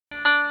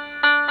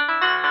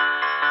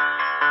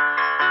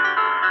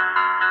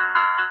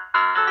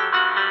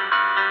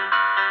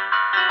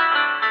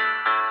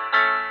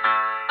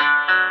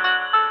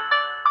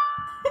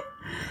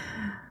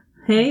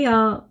Hey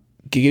y'all.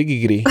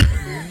 Giggity.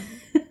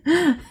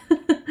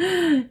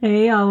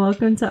 Hey y'all,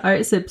 welcome to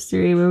Art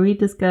Hipstery, where we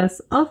discuss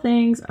all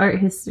things art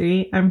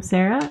history. I'm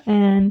Sarah,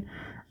 and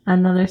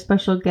another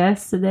special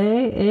guest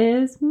today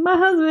is my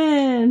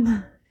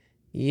husband.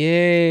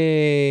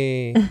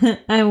 Yay.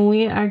 And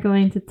we are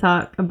going to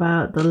talk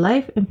about the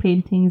life and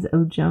paintings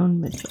of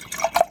Joan Mitchell.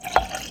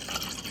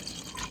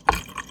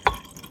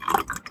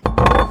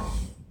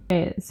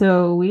 Okay,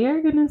 so we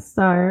are going to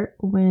start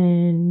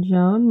when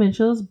Joan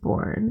Mitchell's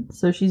born.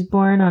 So she's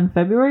born on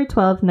February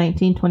 12th,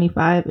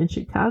 1925 in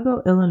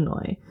Chicago,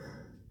 Illinois.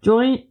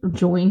 Joan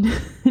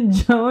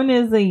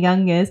is the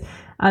youngest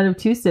out of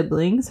two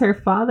siblings. Her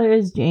father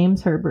is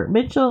James Herbert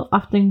Mitchell,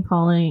 often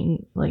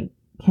calling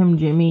him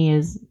Jimmy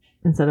is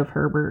instead of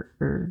Herbert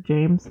or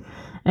James.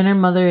 And her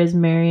mother is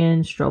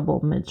Marion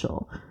Strobel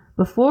Mitchell.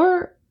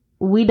 Before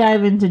we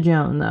dive into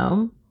Joan,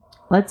 though,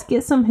 let's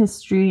get some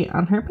history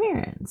on her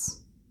parents.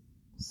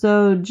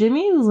 So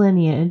Jimmy's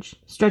lineage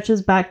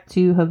stretches back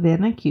to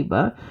Havana,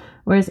 Cuba,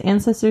 where his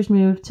ancestors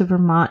moved to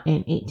Vermont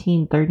in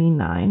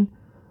 1839.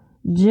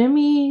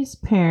 Jimmy's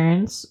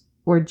parents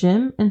were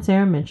Jim and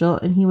Sarah Mitchell,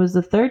 and he was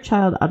the third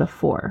child out of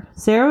four.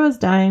 Sarah was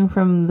dying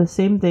from the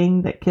same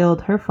thing that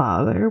killed her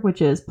father,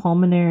 which is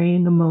pulmonary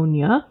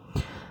pneumonia.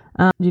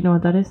 Do you know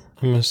what that is?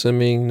 I'm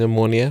assuming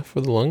pneumonia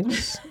for the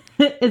lungs.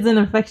 It's an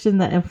infection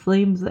that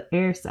inflames the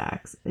air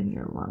sacs in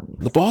your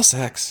lungs. The ball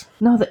sacks.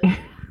 No, the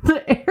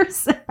air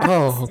sacs.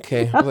 Oh,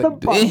 okay. I was like,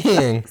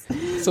 dang.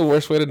 It's the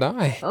worst way to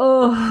die.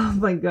 Oh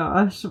my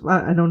gosh.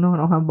 I don't know. I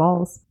don't have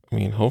balls. I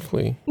mean,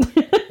 hopefully.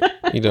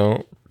 You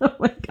don't. Oh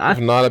my gosh.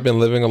 If not, I've been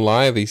living a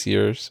lie these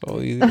years. All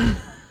these years.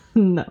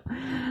 No.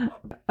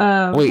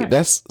 Wait,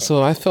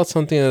 so I felt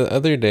something the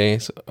other day.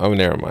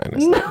 Never mind.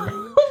 It's,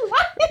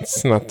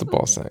 it's not the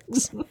ball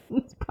sacks.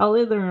 It's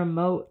probably the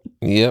remote.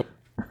 Yep.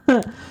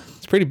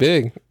 It's pretty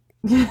big.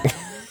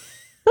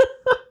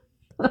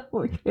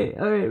 Okay,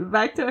 all right,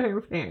 back to her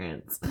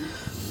parents.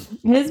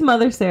 His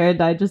mother, Sarah,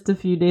 died just a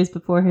few days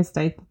before his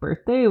 9th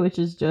birthday, which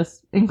is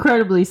just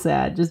incredibly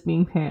sad, just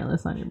being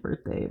parentless on your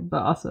birthday.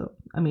 But also,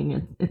 I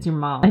mean, it's your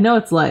mom. I know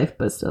it's life,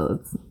 but still,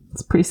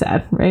 it's pretty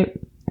sad, right?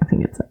 I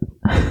think it's sad.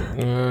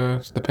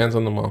 It depends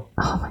on the mom.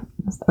 Oh my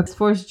goodness. It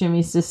forced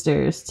Jimmy's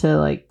sisters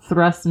to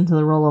thrust into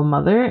the role of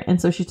mother,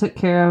 and so she took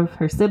care of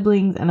her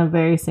siblings and a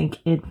very sick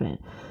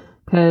infant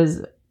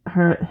because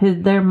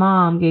their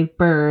mom gave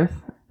birth.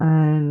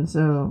 And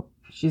so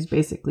she's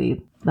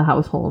basically the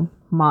household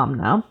mom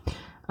now.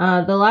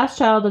 The last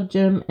child of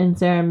Jim and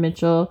Sarah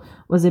Mitchell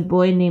was a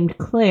boy named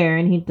Claire,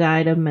 and he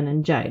died of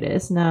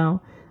meningitis.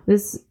 Now,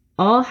 this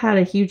all had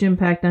a huge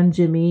impact on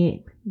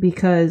Jimmy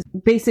because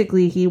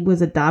basically he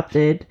was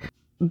adopted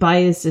by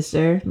his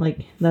sister.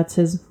 That's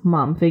his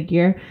mom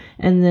figure.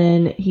 And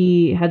then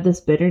he had this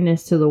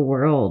bitterness to the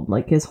world,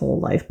 his whole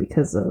life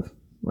because of,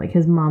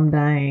 his mom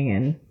dying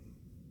and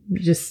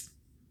just...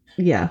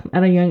 Yeah,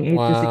 at a young age,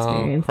 this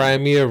experience. Cry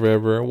me a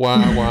river.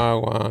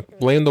 Wow.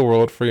 Blame the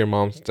world for your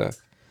mom's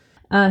death.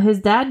 His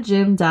dad,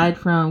 Jim, died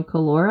from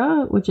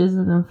cholera, which is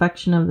an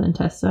infection of the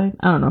intestine.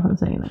 I don't know if I'm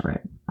saying that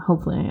right.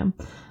 Hopefully I am.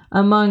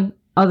 Among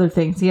other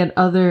things, he had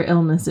other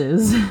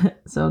illnesses.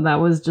 So that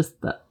was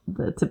just the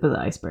tip of the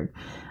iceberg.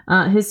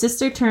 His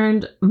sister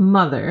turned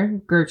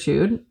mother,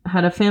 Gertrude,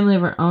 had a family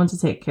of her own to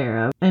take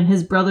care of. And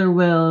his brother,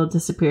 Will,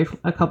 disappeared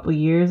a couple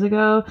years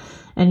ago.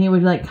 And he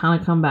would kind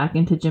of come back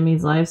into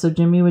Jimmy's life. So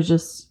Jimmy was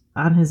just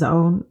on his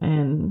own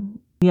and,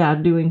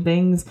 doing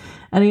things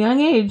at a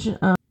young age.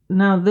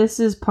 Now, this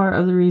is part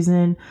of the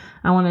reason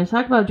I want to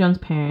talk about Joan's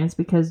parents,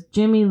 because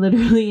Jimmy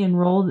literally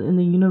enrolled in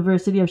the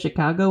University of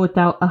Chicago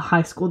without a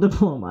high school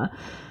diploma.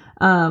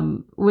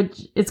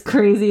 Which it's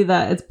crazy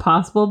that it's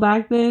possible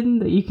back then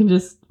that you can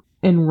just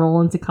enroll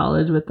into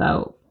college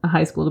without a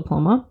high school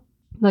diploma.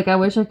 I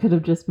wish I could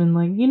have just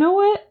been you know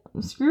what?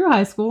 Screw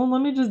high school and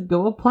let me just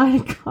go apply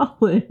to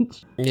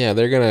college. Yeah,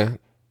 they're gonna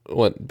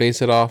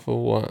base it off of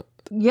what?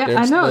 Yeah,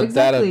 There's I know, no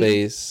exactly.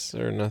 Database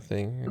or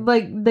nothing.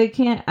 They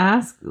can't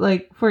ask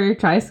for your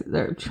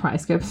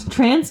transcripts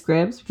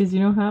because you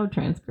don't have a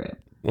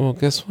transcript. Well,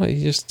 guess what?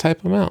 You just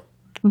type them out.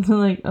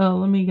 Oh,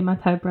 let me get my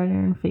typewriter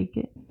and fake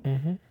it.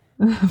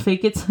 Mm-hmm.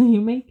 Fake it till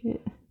you make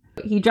it.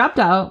 He dropped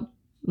out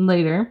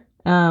later,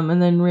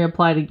 and then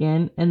reapplied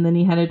again, and then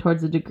he headed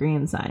towards a degree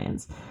in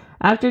science.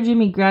 After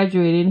Jimmy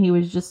graduated, he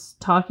was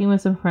just talking with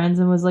some friends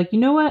and was like, you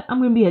know what? I'm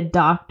going to be a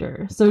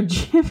doctor. So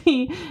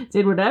Jimmy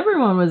did what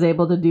everyone was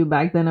able to do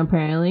back then,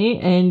 apparently,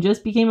 and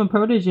just became a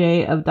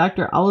protege of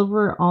Dr.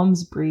 Oliver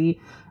Almsby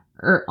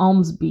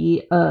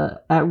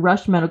at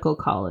Rush Medical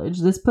College.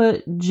 This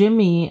put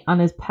Jimmy on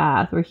his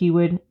path where he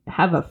would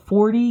have a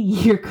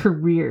 40-year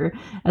career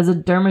as a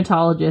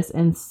dermatologist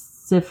and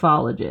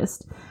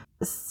syphilis.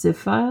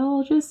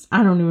 Syphilologist?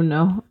 I don't even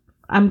know.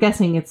 I'm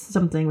guessing it's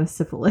something with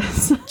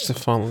syphilis.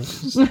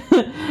 Syphilis.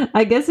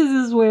 I guess this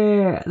is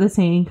where the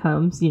saying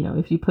comes,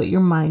 if you put your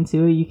mind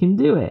to it, you can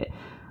do it.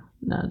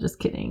 No, just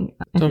kidding.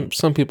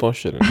 Some people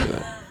shouldn't do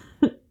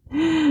that.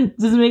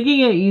 Just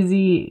making it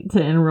easy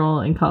to enroll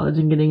in college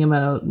and getting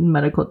a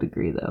medical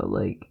degree,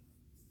 though.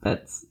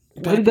 That's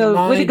Way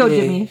to go,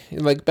 Jimmy.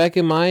 Like back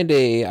in my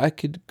day, I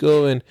could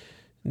go and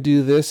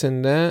do this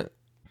and that.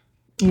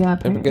 Yeah,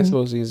 apparently. I guess it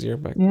was easier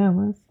back then. Yeah, it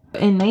was.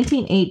 In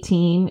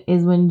 1918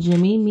 is when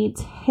Jimmy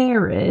meets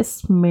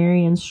Harris,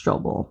 Marion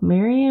Strobel.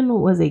 Marion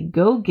was a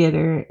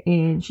go-getter,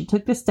 and she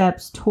took the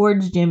steps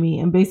towards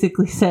Jimmy and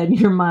basically said,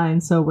 "You're mine,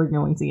 so we're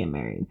going to get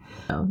married."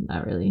 No,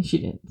 not really. She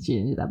didn't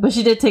do that. But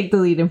she did take the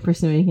lead in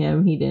pursuing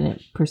him. He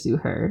didn't pursue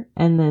her.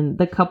 And then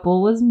the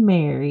couple was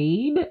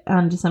married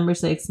on December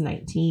 6,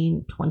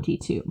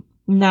 1922.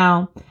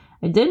 Now,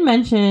 I did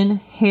mention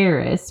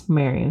Harris,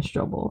 Marion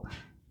Strobel.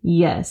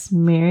 Yes,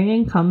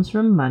 Marion comes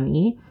from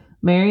money.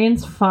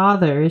 Marion's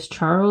father is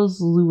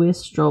Charles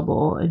Louis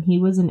Strobel, and he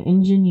was an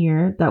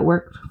engineer that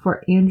worked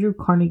for Andrew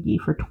Carnegie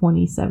for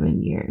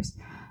 27 years.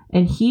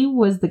 And he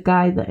was the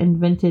guy that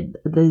invented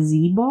the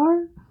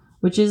Z-bar,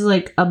 which is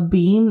like a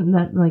beam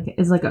that like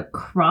is like a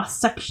cross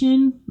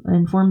section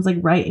and forms like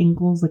right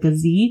angles like a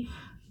Z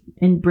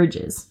in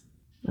bridges.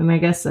 And I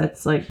guess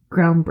that's like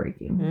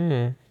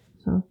groundbreaking.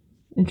 So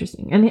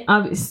interesting. And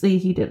obviously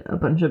he did a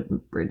bunch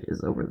of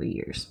bridges over the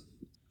years.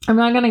 I'm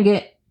not going to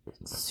get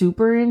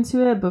super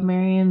into it, but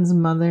Marion's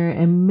mother,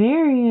 and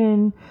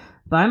Marion,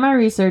 by my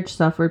research,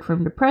 suffered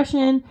from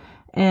depression,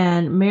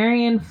 and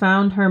Marion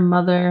found her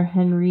mother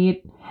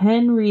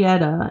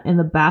Henrietta in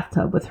the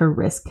bathtub with her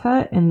wrist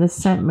cut, and this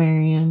sent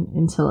Marion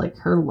into like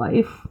her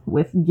life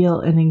with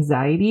guilt and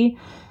anxiety.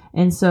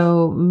 And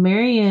so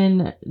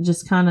Marion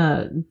just kind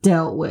of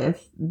dealt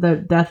with the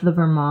death of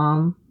her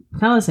mom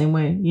kind of the same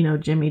way,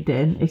 Jimmy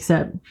did,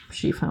 except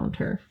she found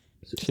her.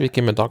 She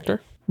became a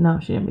doctor? No,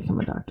 she didn't become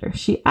a doctor.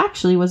 She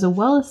actually was a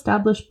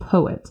well-established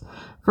poet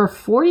for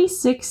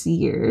 46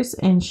 years,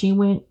 and she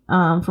went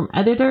from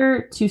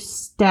editor to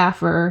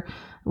staffer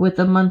with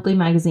the monthly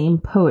magazine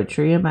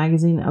Poetry, a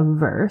magazine of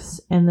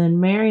verse. And then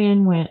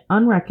Marion went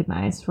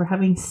unrecognized for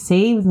having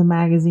saved the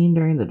magazine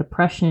during the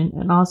Depression,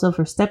 and also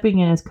for stepping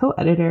in as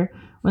co-editor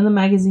when the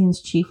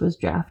magazine's chief was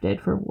drafted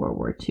for World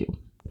War II.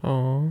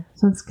 Aww.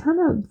 So it's kind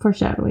of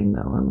foreshadowing,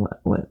 though, on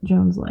what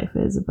Joan's life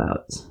is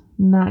about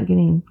not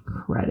getting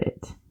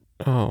credit.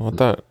 Oh, I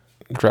thought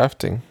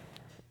drafting.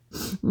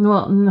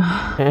 Well, no.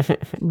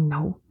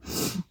 No.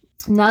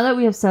 Now that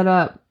we have set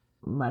up,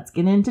 let's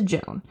get into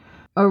Joan.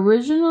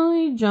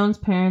 Originally, Joan's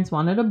parents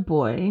wanted a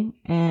boy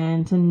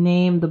and to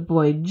name the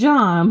boy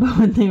John, but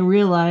when they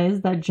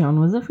realized that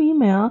Joan was a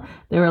female,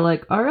 they were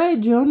like, all right,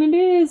 Joan it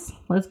is.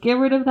 Let's get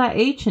rid of that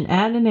H and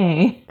add an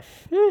A.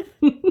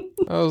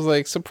 I was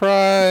like,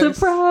 surprise.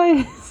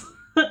 Surprise.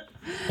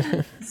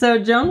 So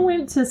Joan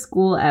went to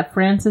school at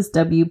Francis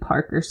W.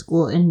 Parker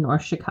School in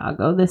North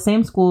Chicago, the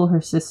same school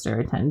her sister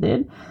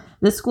attended.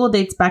 This school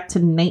dates back to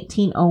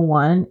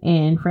 1901,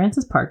 and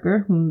Francis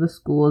Parker, whom the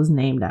school is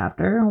named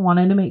after,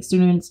 wanted to make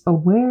students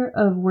aware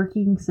of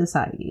working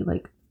society,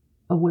 like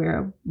aware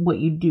of what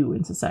you do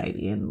in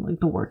society and like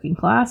the working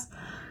class.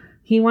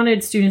 He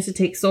wanted students to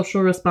take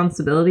social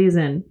responsibilities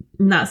and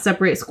not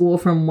separate school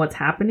from what's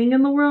happening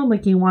in the world.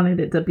 Like he wanted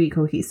it to be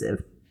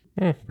cohesive.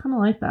 Kind of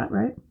like that,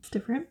 right? It's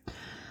different.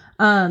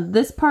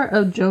 This part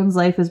of Joan's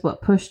life is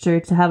what pushed her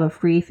to have a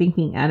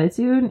free-thinking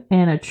attitude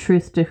and a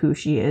truth to who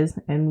she is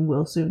and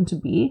will soon to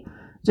be.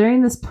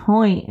 During this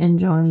point in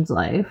Joan's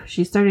life,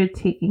 she started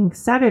taking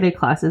Saturday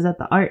classes at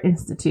the Art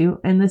Institute,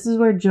 and this is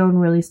where Joan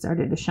really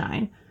started to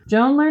shine.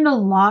 Joan learned a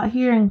lot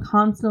here and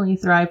constantly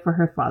thrived for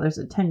her father's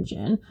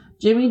attention.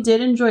 Jimmy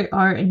did enjoy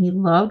art and he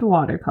loved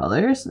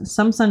watercolors.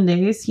 Some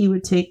Sundays, he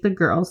would take the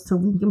girls to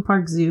Lincoln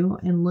Park Zoo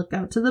and look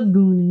out to the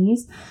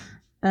boonies.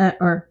 I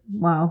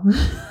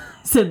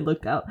said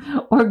look out.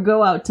 Or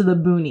go out to the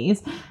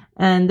boonies.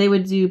 And they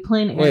would do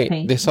plein air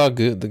painting. They saw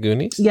the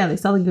Goonies? Yeah, they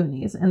saw the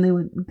Goonies. And they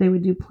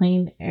would do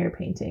plein air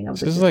painting of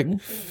the Goonies. This is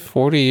like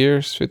 40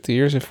 years, 50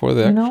 years before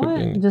the actual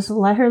Goonies. Just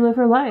let her live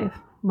her life.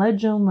 Let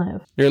Joan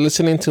live. You're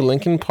listening to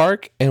Linkin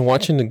Park and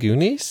watching the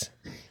Goonies?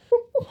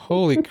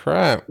 Holy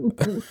crap.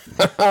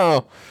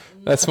 Oh,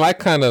 that's my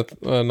kind of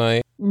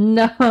night.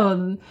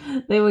 No,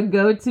 they would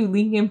go to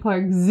Lincoln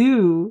Park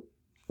Zoo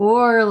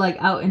or like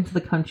out into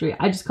the country.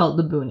 I just call it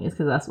the boonies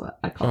because that's what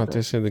I call it. Oh,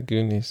 they said the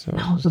Goonies. So.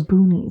 No, the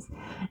boonies.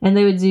 And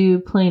they would do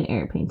plein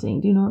air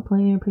painting. Do you know what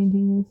plein air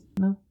painting is?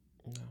 No?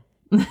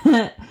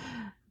 No.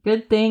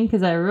 Good thing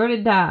because I wrote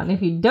it down.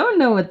 If you don't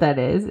know what that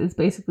is, it's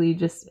basically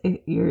just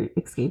you're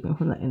escaping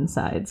from the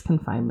inside's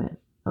confinement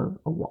of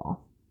a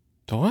wall.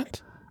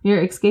 What?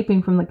 You're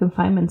escaping from the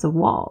confinements of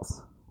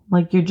walls.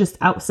 Like you're just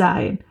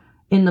outside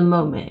in the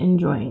moment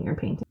enjoying your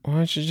painting. Why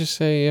don't you just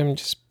say I'm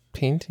just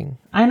painting?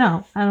 I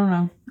know. I don't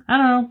know.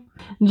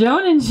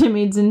 Joan and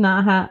Jimmy did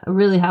not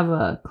really have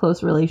a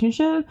close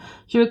relationship.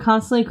 She would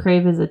constantly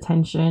crave his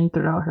attention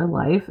throughout her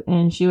life,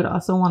 and she would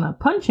also want to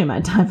punch him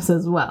at times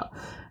as well.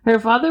 Her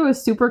father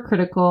was super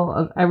critical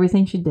of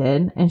everything she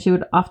did, and she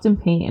would often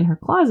paint in her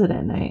closet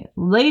at night.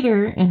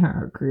 Later in her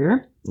art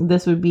career,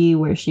 this would be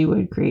where she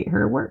would create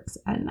her works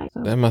at night.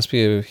 So, that must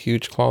be a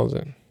huge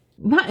closet.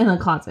 Not in the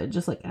closet,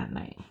 just like at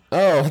night.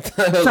 Oh,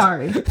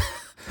 sorry.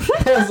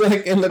 I was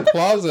like in the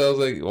closet. I was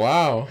like,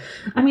 wow.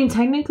 I mean,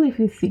 technically, if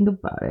you think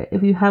about it,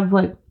 if you have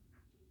like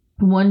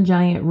one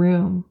giant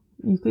room,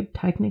 you could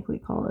technically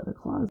call it a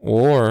closet.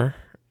 Or,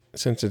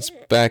 since it's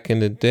back in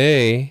the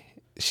day,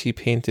 she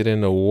painted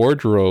in a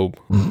wardrobe.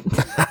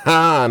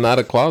 Not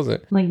a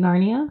closet. Like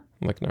Narnia?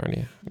 Like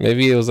Narnia.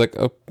 Maybe it was like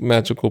a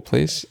magical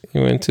place.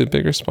 You went to a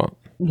bigger spot.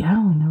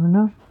 Yeah, we never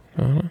know.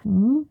 Uh-huh.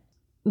 Mm-hmm.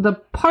 The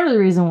part of the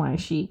reason why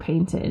she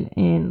painted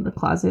in the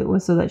closet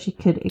was so that she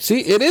could...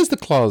 See, it is the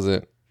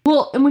closet.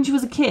 Well, and when she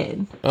was a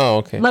kid. Oh,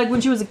 okay. Like,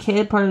 when she was a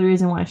kid, part of the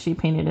reason why she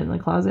painted in the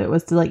closet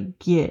was to, like,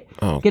 get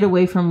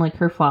away from, like,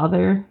 her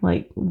father.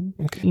 Like,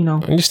 you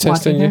know, I'm just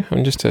testing you.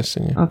 I'm just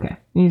testing you. Okay.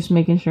 You're just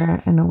making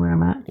sure I know where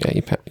I'm at.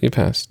 Yeah, you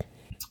passed.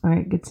 All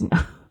right, good to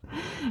know.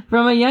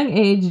 From a young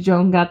age,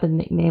 Joan got the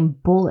nickname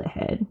Bullet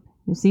Head.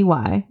 You see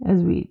why as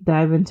we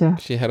dive into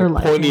she had her a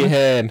life. pointy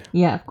head.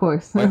 Yeah, of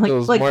course. Like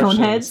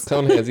Coneheads.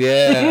 Coneheads,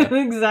 yeah.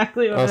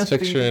 Exactly what I was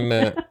picturing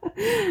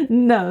that.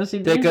 No, she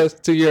didn't. Take us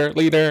to your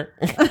leader.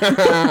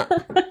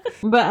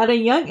 But at a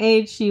young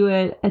age, she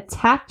would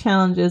attack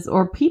challenges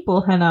or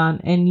people head on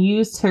and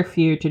used her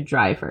fear to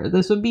drive her.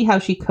 This would be how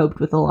she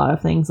coped with a lot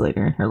of things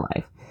later in her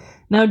life.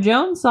 Now,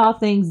 Joan saw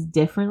things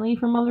differently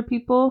from other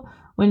people.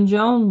 When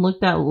Joan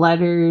looked at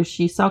letters,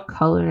 she saw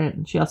color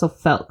and she also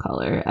felt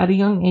color. At a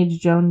young age,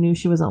 Joan knew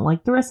she wasn't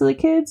like the rest of the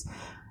kids.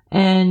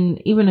 And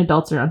even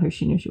adults around her,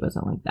 she knew she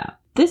wasn't like that.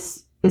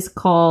 This is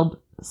called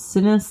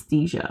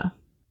synesthesia.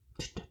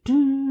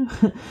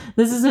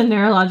 This is a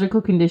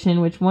neurological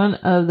condition which one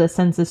of the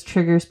senses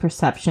triggers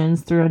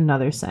perceptions through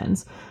another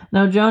sense.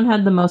 Now, Joan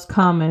had the most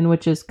common,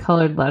 which is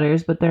colored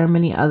letters, but there are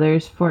many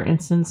others. For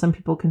instance, some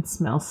people can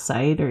smell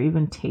sight or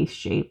even taste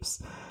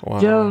shapes.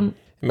 Wow. Joan...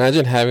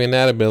 Imagine having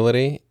that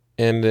ability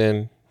and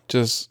then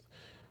just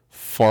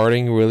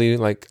farting really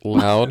like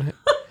loud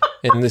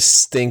and this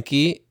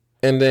stinky.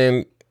 And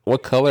then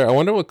what color? I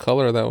wonder what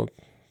color that would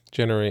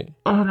generate.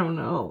 I don't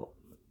know.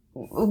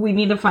 We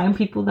need to find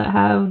people that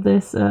have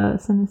this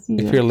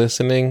synesthesia. If you're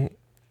listening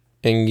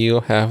and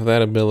you have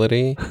that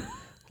ability,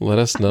 let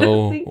us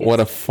know what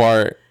a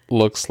fart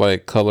looks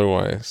like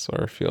color-wise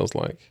or feels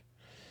like.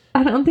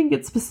 I don't think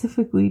it's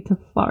specifically to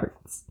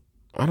farts.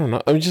 I don't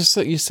know. I'm just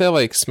you said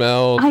like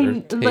smells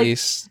or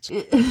taste.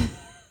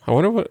 I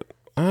wonder what.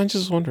 I'm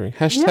just wondering.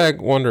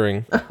 Hashtag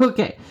wondering.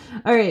 Okay.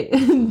 All right.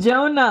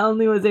 Joan not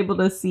only was able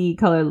to see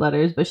colored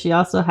letters, but she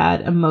also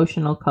had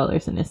emotional color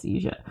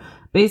synesthesia.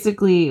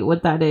 Basically,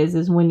 what that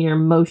is when your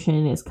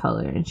emotion is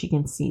color, and she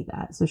can see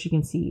that. So she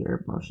can see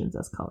your emotions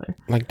as color.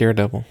 Like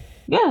Daredevil.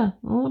 Yeah,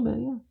 a little bit.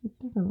 Yeah.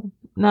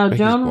 Now,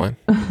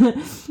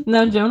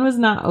 Joan was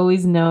not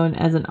always known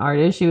as an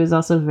artist. She was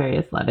also very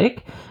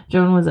athletic.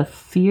 Joan was a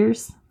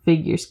fierce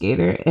figure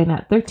skater, and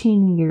at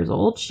 13 years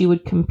old, she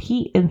would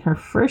compete in her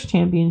first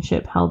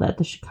championship held at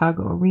the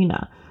Chicago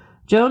Arena.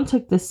 Joan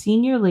took the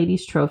senior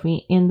ladies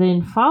trophy, and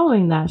then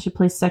following that, she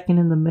placed second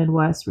in the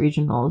Midwest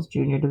Regionals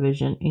Junior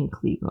Division in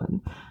Cleveland.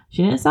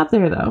 She didn't stop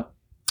there, though.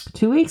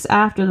 2 weeks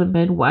after the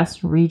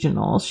Midwest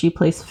Regionals, she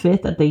placed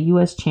fifth at the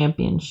U.S.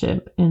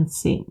 Championship in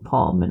St.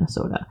 Paul,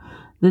 Minnesota.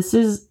 This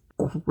is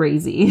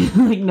crazy,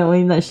 like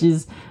knowing that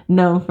she's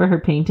known for her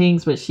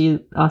paintings, but she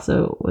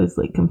also was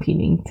like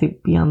competing to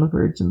be on the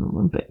verge in the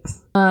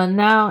Olympics.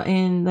 Now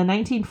in the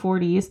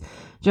 1940s,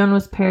 Joan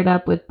was paired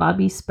up with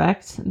Bobby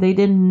Specht. They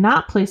did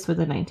not place for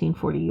the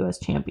 1940 U.S.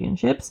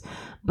 Championships,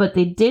 but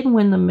they did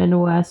win the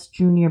Midwest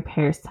Junior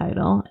Pairs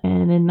title.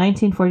 And in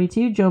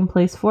 1942, Joan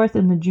placed fourth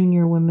in the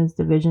Junior Women's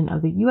Division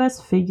of the U.S.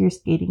 Figure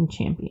Skating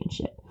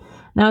Championship.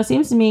 Now it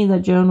seems to me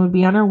that Joan would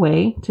be on her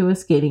way to a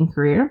skating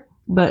career.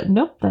 But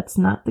nope, that's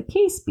not the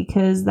case,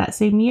 because that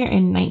same year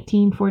in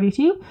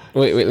 1942...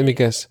 Wait, let me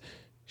guess.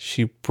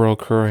 She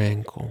broke her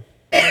ankle.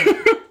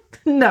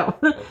 No.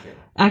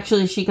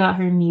 Actually, she got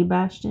her knee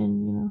bashed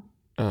in, you know.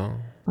 Oh.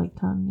 Like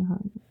Tanya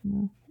Harding, you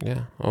know.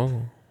 Yeah.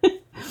 Oh.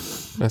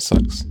 That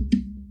sucks.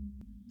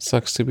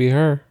 Sucks to be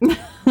her.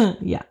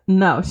 Yeah.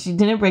 No, she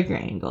didn't break her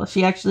ankle.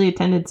 She actually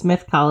attended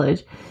Smith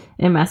College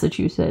in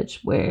Massachusetts,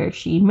 where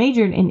she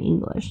majored in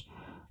English.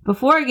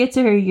 Before I get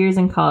to her years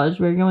in college,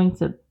 we're going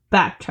to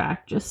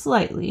backtrack just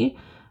slightly.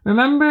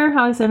 Remember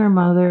how I said her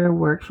mother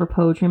worked for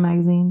Poetry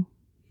Magazine?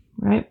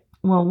 Right?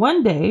 Well,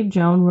 one day,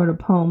 Joan wrote a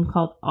poem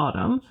called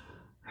Autumn.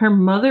 Her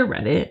mother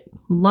read it,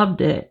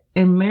 loved it,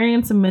 and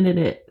Marion submitted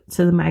it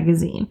to the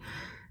magazine.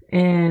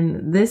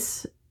 And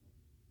this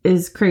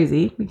is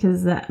crazy,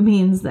 because that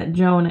means that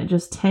Joan, at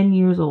just 10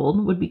 years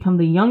old, would become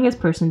the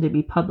youngest person to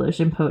be published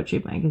in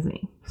Poetry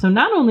Magazine. So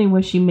not only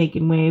was she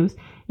making waves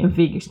in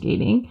figure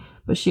skating,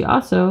 but she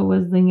also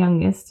was the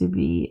youngest to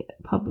be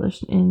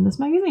published in this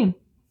magazine.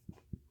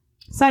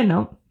 Side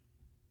note,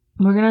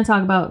 we're going to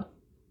talk about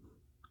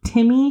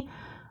Timmy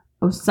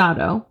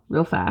Osato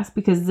real fast,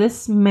 because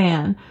this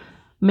man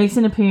makes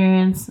an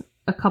appearance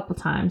a couple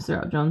times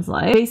throughout Joan's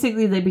life.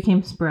 Basically, they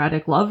became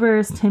sporadic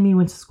lovers. Timmy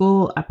went to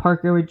school at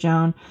Parker with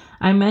Joan.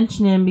 I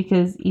mention him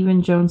because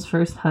even Joan's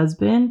first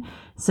husband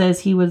says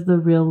he was the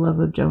real love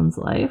of Joan's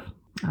life.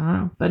 I don't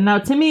know. But now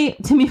Timmy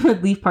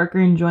would leave Parker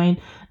and join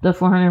the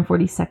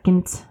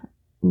 442nd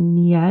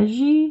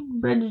Nyaji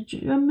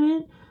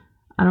Regiment.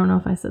 I don't know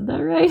if I said that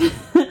right,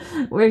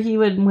 where he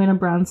would win a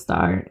Bronze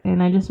Star.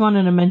 And I just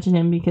wanted to mention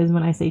him because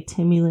when I say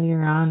Timmy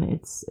later on,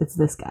 it's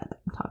this guy that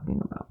I'm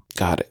talking about.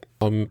 Got it.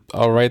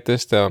 I'll write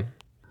this down.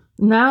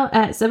 Now,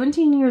 at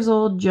 17 years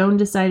old, Joan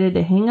decided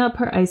to hang up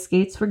her ice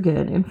skates for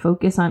good and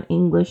focus on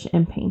English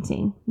and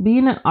painting.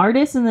 Being an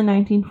artist in the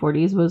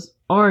 1940s was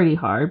already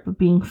hard, but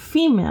being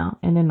female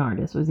and an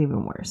artist was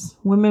even worse.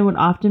 Women would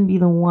often be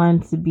the one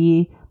to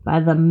be by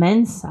the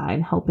men's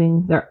side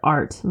helping their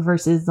art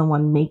versus the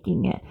one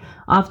making it.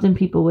 Often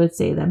people would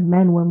say that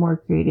men were more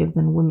creative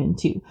than women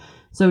too.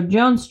 So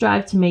Joan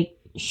strived to make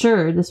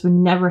sure this would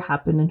never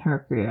happen in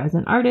her career as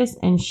an artist,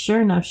 and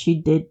sure enough, she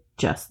did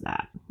just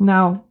that.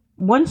 Now,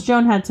 once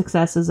Joan had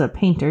success as a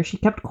painter, she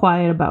kept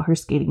quiet about her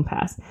skating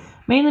past,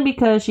 mainly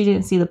because she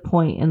didn't see the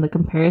point in the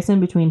comparison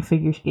between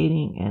figure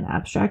skating and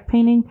abstract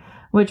painting,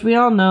 which we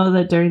all know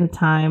that during the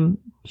time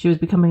she was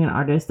becoming an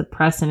artist, the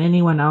press and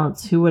anyone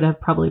else who would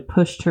have probably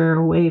pushed her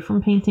away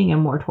from painting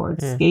and more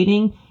towards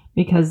skating,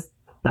 because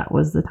that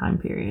was the time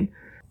period.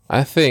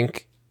 I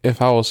think if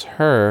I was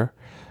her,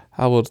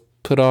 I would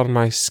put on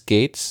my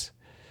skates,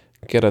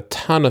 get a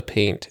ton of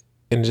paint,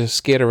 and just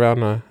skate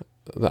around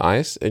the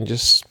ice and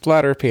just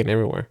splatter paint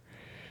everywhere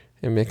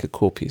and make a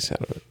cool piece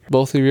out of it.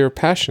 Both of your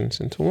passions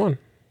into one.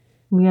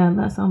 Yeah,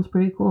 that sounds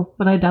pretty cool.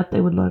 But I doubt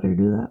they would let her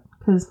do that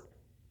because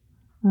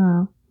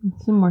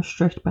it seemed more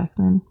strict back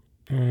then.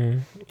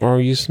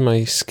 Or use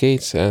my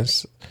skates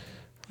as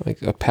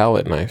like a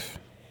palette knife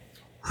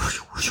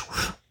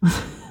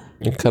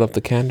and cut up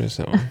the canvas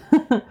that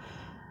way.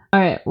 All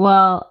right.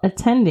 While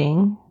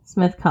attending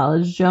Smith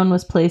College, Joan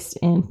was placed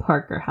in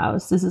Parker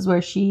House. This is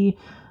where she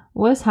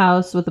was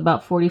housed with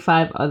about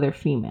 45 other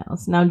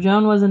females. Now,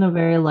 Joan wasn't a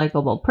very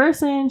likable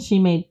person. She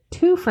made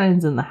 2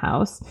 friends in the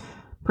house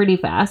pretty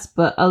fast,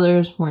 but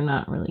others were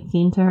not really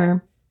keen to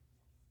her.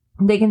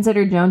 They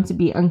considered Joan to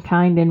be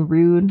unkind and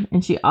rude,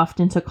 and she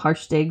often took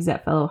harsh digs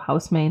at fellow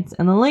housemates,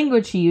 and the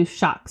language she used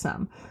shocked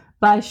some.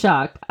 By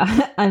shocked,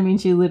 I mean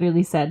she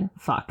literally said,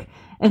 fuck.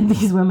 And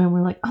these women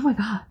were like, oh my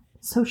God,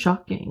 so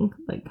shocking.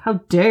 Like, how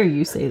dare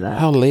you say that?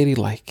 How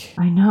ladylike.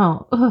 I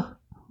know. Ugh.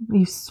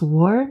 You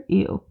swore?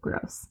 Ew,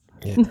 gross.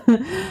 Yeah.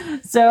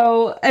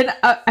 So, and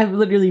I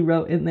literally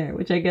wrote in there,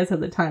 which I guess at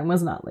the time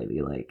was not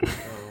ladylike.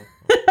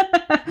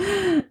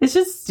 It's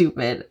just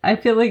stupid. I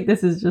feel like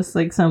this is just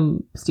like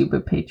some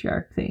stupid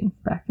patriarch thing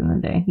back in the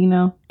day, you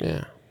know?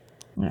 Yeah.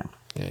 Yeah.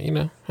 Yeah, you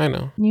know. I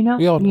know. You know?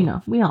 We all know. You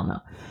know. We all know.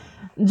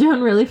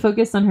 Joan really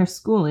focused on her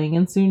schooling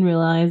and soon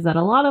realized that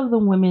a lot of the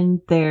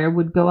women there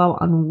would go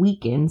out on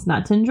weekends,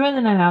 not to enjoy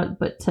the night out,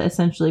 but to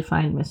essentially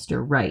find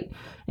Mr. Right.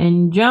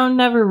 And Joan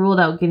never ruled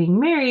out getting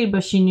married,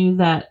 but she knew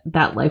that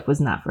that life was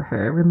not for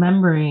her.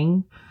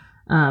 Remembering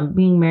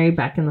being married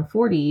back in the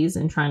 40s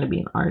and trying to be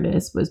an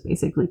artist was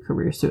basically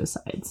career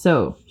suicide.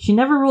 So she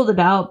never ruled it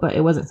out, but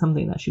it wasn't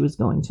something that she was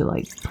going to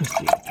like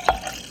pursue.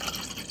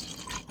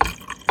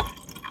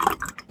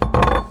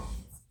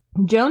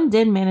 Joan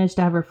did manage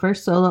to have her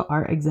first solo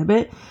art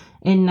exhibit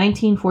in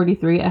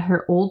 1943 at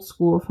her old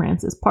school,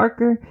 Francis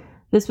Parker.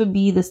 This would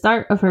be the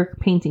start of her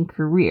painting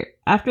career.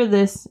 After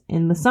this,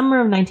 in the summer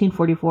of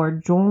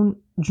 1944, Joan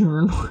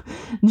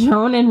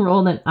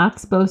enrolled in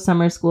Oxbow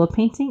Summer School of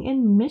Painting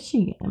in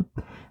Michigan.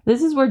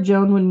 This is where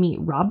Joan would meet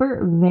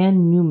Robert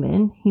Van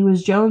Neumann. He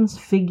was Joan's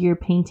figure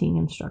painting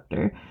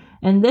instructor.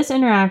 And this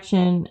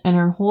interaction and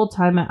her whole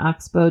time at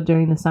Oxbow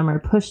during the summer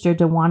pushed her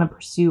to want to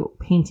pursue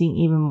painting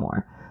even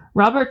more.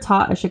 Robert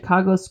taught at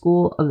Chicago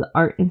School of the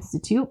Art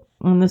Institute,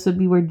 and this would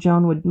be where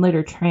Joan would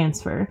later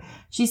transfer.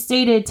 She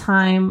stated,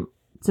 time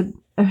to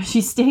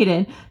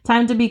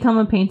become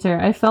a painter.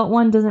 I felt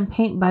one doesn't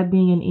paint by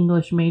being an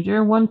English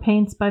major. One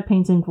paints by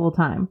painting full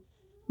time.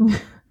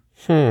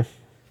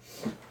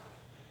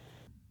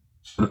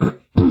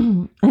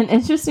 An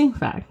interesting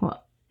fact,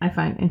 well, I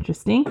find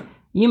interesting,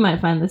 you might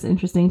find this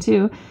interesting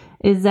too,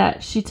 is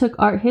that she took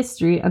art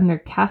history under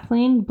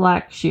Kathleen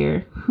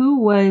Blackshear, who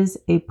was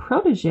a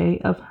protege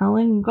of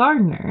Helen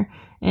Gardner.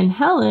 And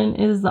Helen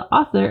is the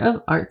author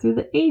of Art Through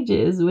the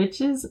Ages, which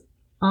is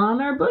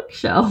on our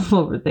bookshelf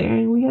over there.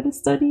 And we had to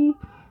study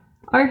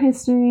art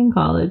history in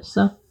college.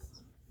 So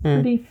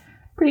pretty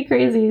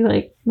crazy,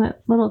 like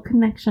that little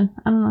connection.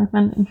 I don't know, I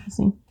find it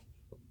interesting.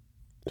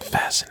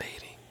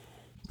 Fascinating.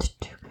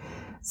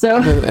 So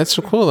that's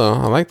so cool though.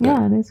 I like that.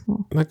 Yeah, it is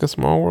cool. Like a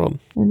small world.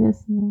 It is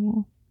small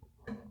world.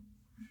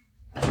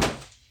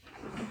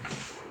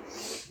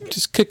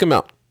 Just kick him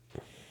out.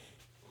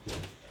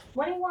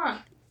 What do you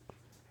want?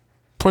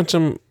 Punch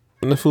him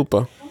in the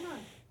fupa. Come on.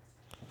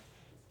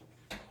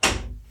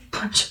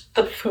 Punch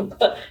the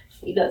fupa.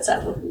 He does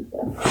have a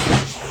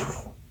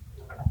fupa.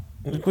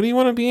 What do you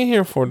want to be in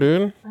here for,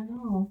 dude? I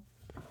know.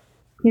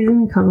 He's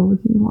gonna cuddle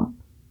with you more.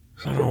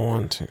 I don't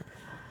want to.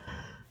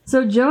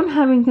 So Joan,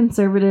 having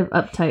conservative,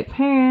 uptight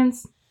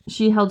parents,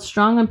 she held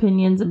strong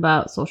opinions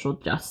about social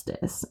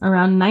justice.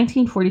 Around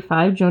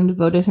 1945, Joan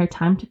devoted her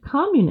time to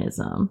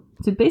communism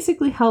to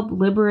basically help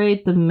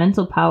liberate the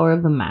mental power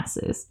of the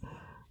masses.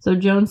 So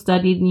Joan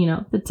studied,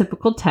 the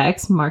typical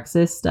text,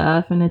 Marxist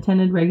stuff, and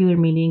attended regular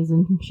meetings,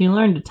 and she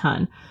learned a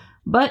ton.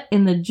 But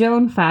in the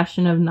Joan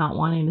fashion of not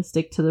wanting to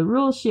stick to the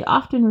rules, she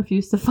often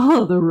refused to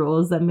follow the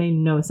rules that made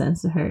no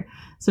sense to her.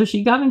 So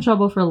she got in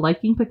trouble for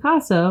liking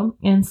Picasso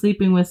and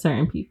sleeping with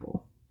certain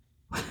people.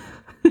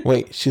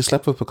 Wait, she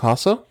slept with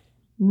Picasso?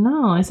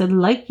 No, I said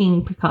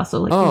liking Picasso,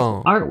 like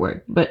his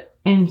artwork.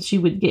 And she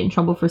would get in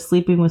trouble for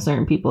sleeping with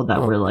certain people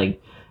that were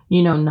like,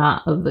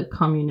 not of the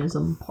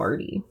communism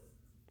party.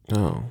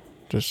 Oh,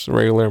 just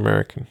regular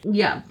American.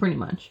 Yeah, pretty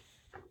much.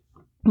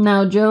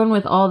 Now, Joan,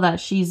 with all that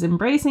she's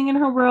embracing in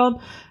her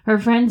world, her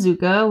friend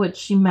Zuka, which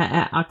she met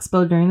at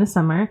Oxbow during the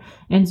summer,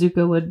 and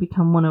Zuka would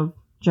become one of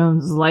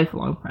Joan's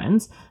lifelong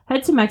friends,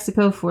 head to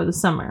Mexico for the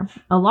summer.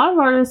 A lot of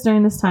artists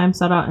during this time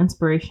sought out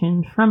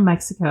inspiration from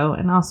Mexico,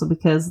 and also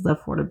because of the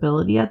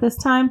affordability at this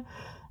time,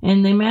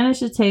 and they managed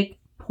to take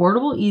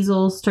portable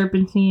easels,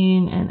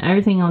 turpentine, and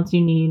everything else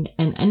you need,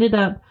 and ended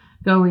up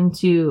going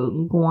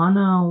to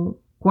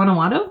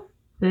Guanajuato?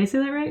 Did I say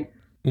that right?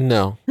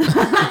 No.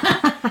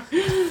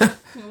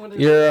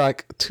 You're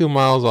like 2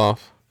 miles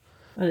off.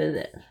 What is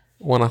it?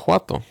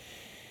 Guanajuato.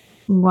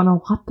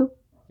 Guanajuato?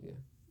 Yeah.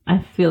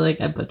 I feel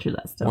like I butchered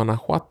that stuff.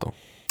 Guanajuato.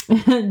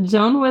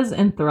 Joan was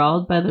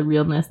enthralled by the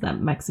realness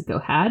that Mexico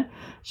had.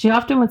 She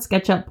often would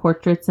sketch out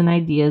portraits and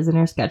ideas in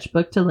her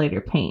sketchbook to later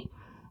paint.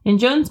 In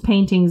Joan's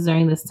paintings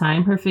during this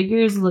time, her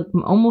figures look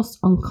almost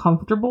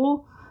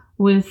uncomfortable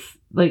with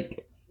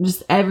like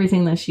just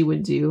everything that she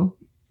would do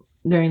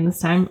during this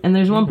time. And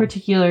there's one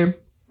particular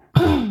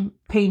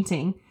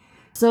painting.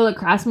 So the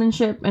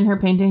craftsmanship in her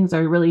paintings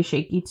are really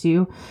shaky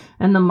too,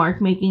 and the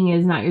mark making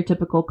is not your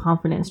typical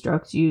confident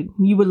strokes you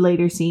would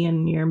later see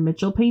in your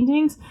Mitchell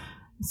paintings.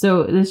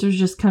 So this was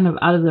just kind of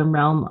out of the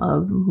realm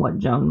of what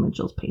Joan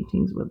Mitchell's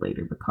paintings would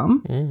later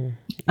become.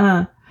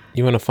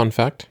 You want a fun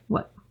fact?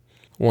 What?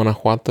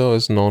 Guanajuato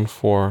is known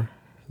for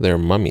their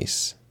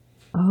mummies.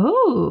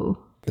 Oh,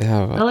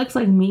 that looks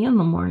like me in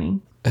the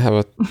morning. They have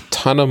a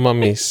ton of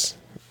mummies,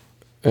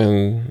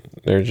 and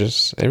they're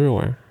just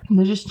everywhere.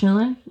 They're just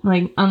chilling,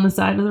 like on the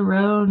side of the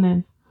road,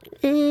 and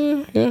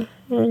yeah.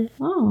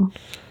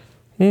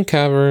 In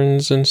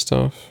caverns and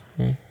stuff.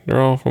 They're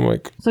all from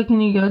like. So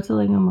can you go to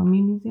like a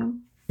mummy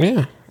museum?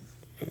 Yeah,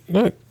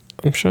 look,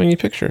 I'm showing you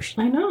pictures.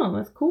 I know,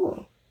 that's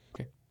cool.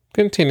 Okay.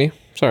 Continue.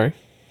 Sorry.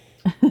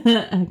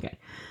 Okay.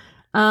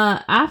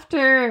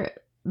 After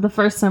the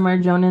first summer,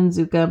 Joan and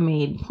Zuka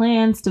made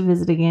plans to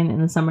visit again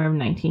in the summer of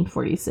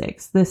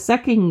 1946. The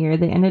second year,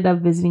 they ended up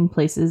visiting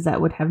places that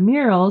would have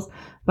murals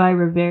by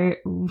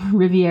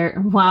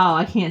Riviera. Wow,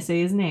 I can't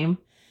say his name.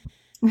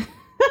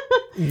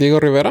 Diego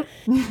Rivera?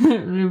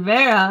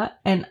 Rivera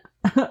and...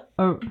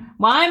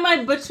 why am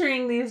I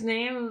butchering these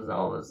names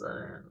all of a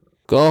sudden?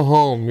 Go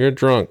home. You're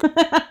drunk.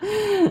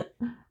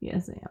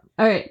 Yes, I am.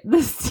 All right.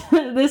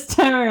 This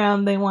time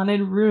around, they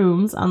wanted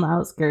rooms on the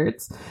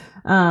outskirts.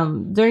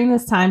 During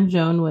this time,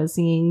 Joan was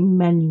seeing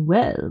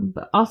Manuel,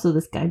 but also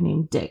this guy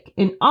named Dick,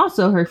 and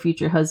also her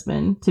future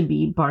husband to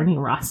be Barney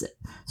Rossett.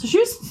 So she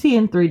was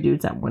seeing 3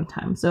 dudes at one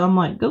time. So I'm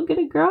like, go get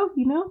it, girl,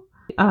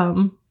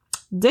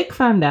 Dick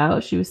found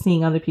out she was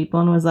seeing other people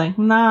and was like,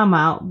 nah, I'm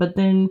out. But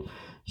then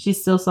she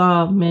still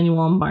saw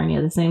Manuel and Barney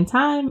at the same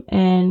time,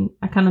 and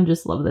I kind of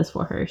just love this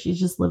for her. She's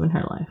just living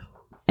her life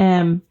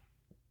and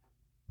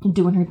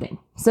doing her thing.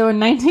 So in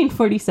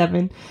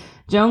 1947,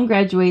 Joan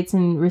graduates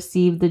and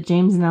received the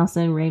James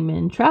Nelson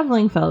Raymond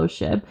Traveling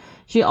Fellowship.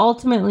 She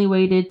ultimately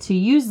waited to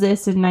use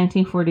this in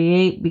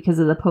 1948 because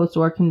of the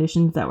post-war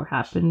conditions that were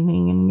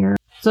happening in Europe.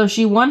 So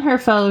she won her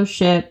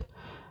fellowship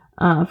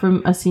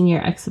from a senior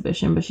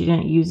exhibition, but she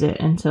didn't use it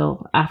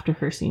until after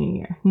her senior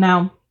year.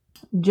 Now,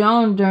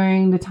 Joan,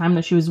 during the time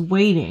that she was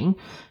waiting,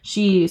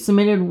 she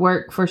submitted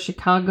work for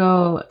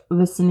Chicago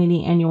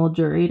Vicinity Annual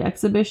Juried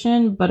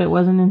Exhibition, but it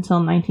wasn't until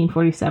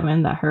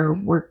 1947 that her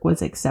work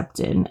was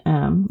accepted.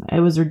 It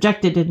was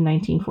rejected in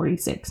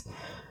 1946.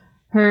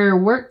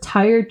 Her work,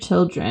 Tired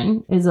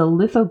Children, is a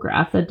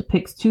lithograph that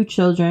depicts 2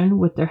 children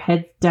with their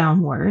heads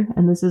downward,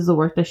 and this is the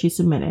work that she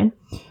submitted.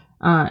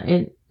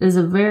 It is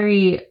a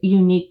very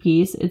unique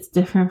piece. It's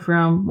different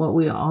from what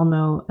we all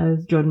know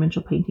as Joan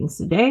Mitchell paintings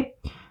today.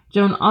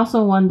 Joan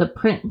also won the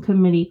Print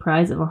Committee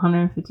Prize of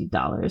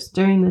 $150.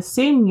 During the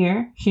same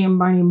year, she and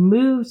Barney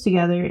moved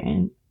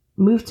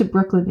to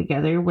Brooklyn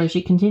together, where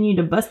she continued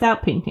to bust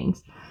out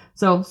paintings.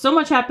 So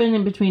much happened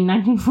in between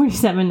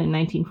 1947 and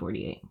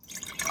 1948.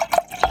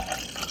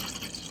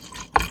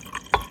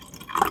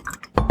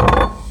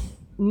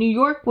 New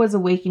York was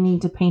awakening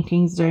to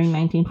paintings during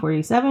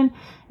 1947,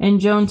 and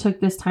Joan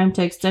took this time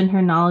to extend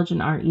her knowledge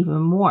in art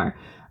even more.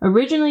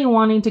 Originally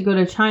wanting to go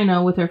to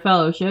China with her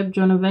fellowship,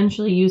 Joan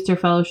eventually used her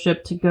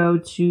fellowship to go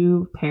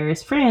to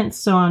Paris, France.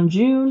 So on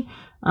June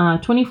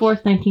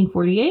 24th,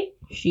 1948,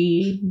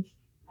 she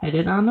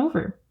headed on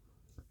over.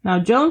 Now,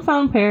 Joan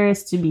found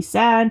Paris to be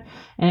sad,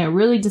 and it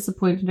really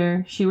disappointed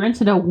her. She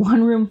rented a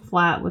 1-room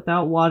flat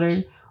without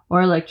water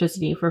or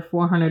electricity for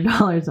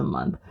 $400 a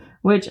month,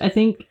 which I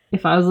think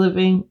if I was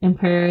living in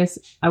Paris,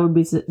 I would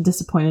be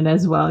disappointed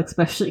as well,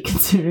 especially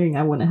considering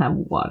I wouldn't have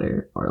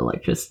water or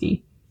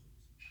electricity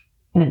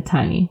in a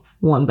tiny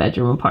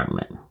 1-bedroom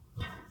apartment.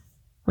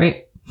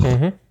 Right?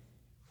 Mm-hmm.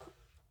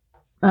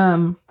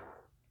 In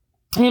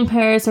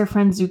Paris, her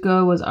friend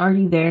Zuko was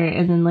already there,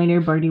 and then later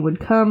Barney would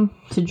come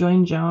to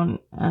join Joan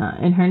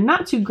in her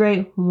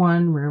not-too-great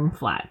one-room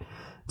flat.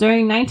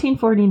 During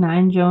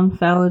 1949, Joan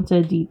fell into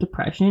a deep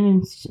depression,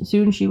 and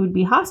soon she would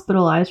be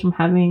hospitalized from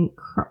having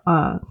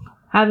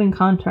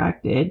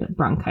contracted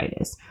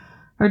bronchitis.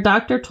 Her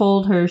doctor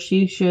told her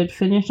she should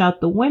finish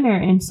out the winter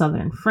in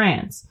southern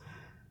France.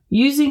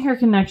 Using her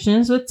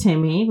connections with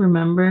Timmy,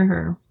 remember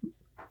her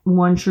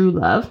one true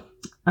love,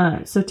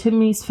 so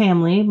Timmy's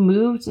family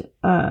moved,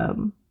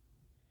 or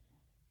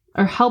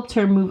helped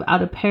her move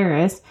out of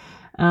Paris,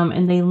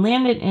 and they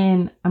landed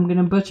in, I'm going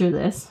to butcher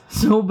this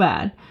so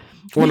bad.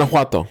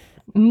 Guanajuato.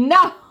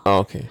 No! Oh,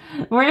 okay.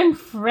 We're in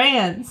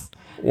France.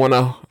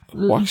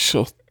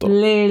 Guanajuato.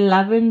 Le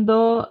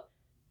Lavendo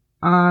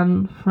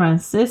en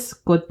Francis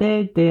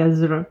Côte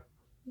d'Azur.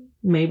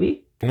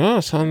 Maybe? No,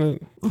 it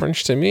sounded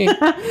French to me.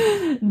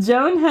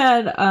 Joan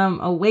had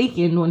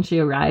awakened when she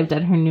arrived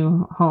at her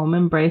new home,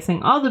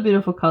 embracing all the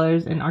beautiful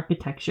colors and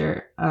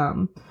architecture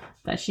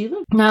that she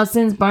lived. Now,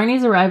 since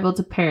Barney's arrival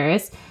to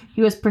Paris,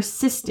 he was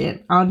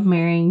persistent on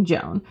marrying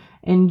Joan.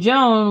 And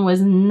Joan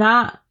was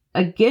not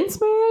against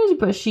marriage,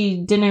 but she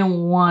didn't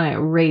want it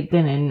right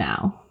then and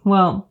now.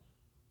 Well,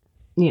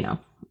 you know,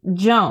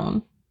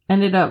 Joan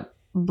ended up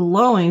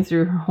blowing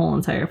through her whole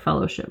entire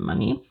fellowship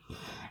money.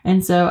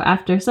 And so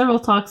after several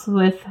talks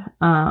with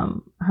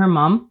her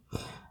mom,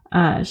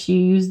 she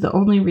used the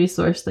only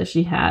resource that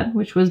she had,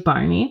 which was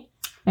Barney.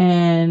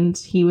 And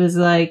he was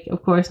like,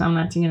 of course, I'm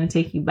not going to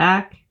take you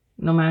back,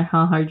 no matter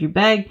how hard you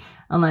beg,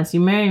 unless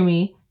you marry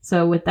me.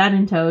 So with that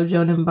in tow,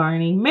 Joan and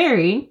Barney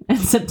married on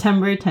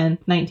September 10th,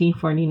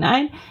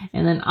 1949.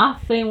 And then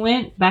off they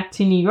went back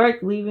to New York,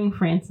 leaving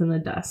France in the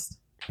dust.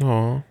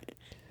 Oh,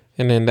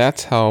 and then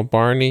that's how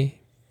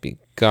Barney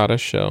got a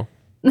show.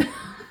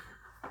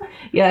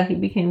 Yeah, he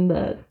became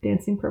the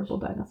dancing purple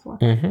dinosaur.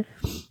 Mm-hmm.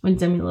 With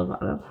Demi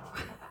Lovato.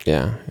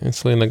 Yeah, and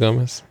Selena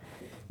Gomez.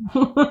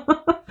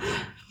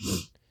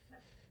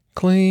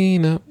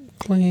 Clean up,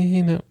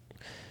 clean up.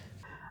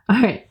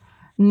 All right.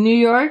 New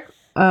York.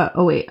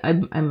 Oh, wait.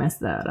 I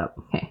messed that up.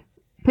 Okay.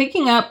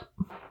 Picking up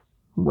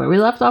where we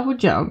left off with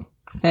Joan.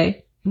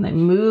 Okay. And they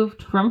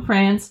moved from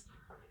France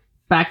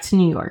back to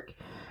New York.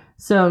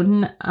 So,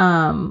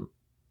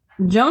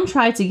 Joan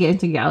tried to get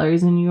into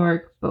galleries in New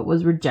York, but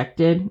was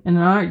rejected. And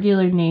an art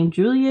dealer named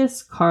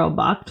Julius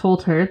Karlbach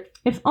told her,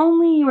 if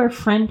only you were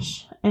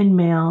French and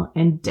male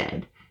and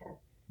dead,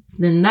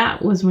 then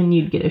that was when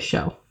you'd get a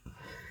show.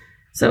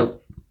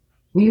 So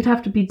you'd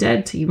have to be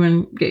dead to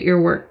even get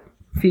your work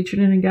featured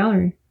in a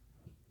gallery.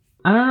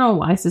 I don't know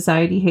why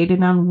society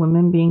hated on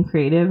women being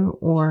creative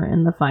or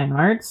in the fine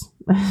arts.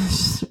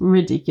 It's just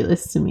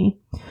ridiculous to me.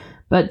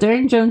 But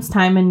during Joan's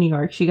time in New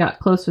York, she got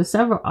close with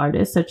several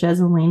artists such as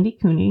Elaine de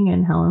Kooning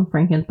and Helen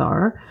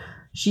Frankenthaler.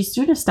 She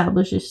soon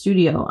established a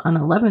studio on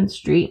 11th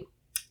Street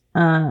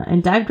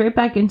and dived right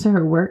back into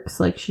her works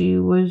like she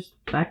was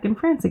back in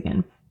France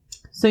again.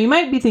 So you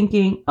might be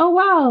thinking, oh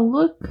wow,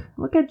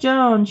 look at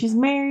Joan. She's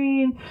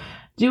married,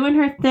 doing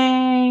her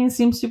thing,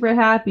 seems super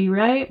happy,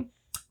 right?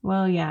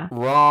 Well, yeah.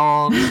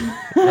 Wrong.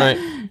 Right.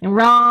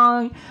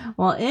 Wrong.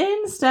 Well,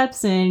 in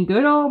steps in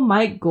good old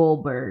Mike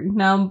Goldberg.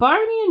 Now,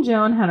 Barney and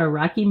Joan had a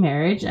rocky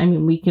marriage. I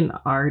mean, we can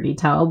already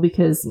tell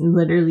because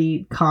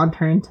literally conned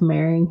her into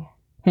marrying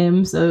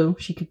him so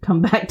she could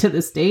come back to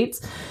the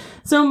States.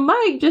 So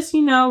Mike just,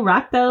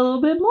 rocked that a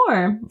little bit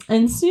more.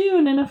 And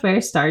soon an affair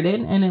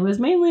started, and it was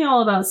mainly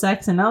all about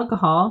sex and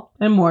alcohol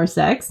and more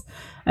sex.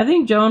 I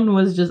think Joan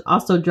was just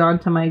also drawn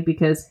to Mike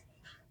because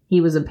he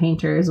was a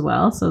painter as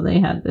well, so they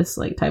had this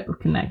type of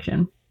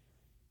connection.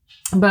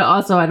 But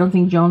also, I don't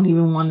think Joan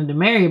even wanted to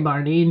marry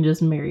Barney and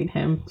just married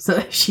him so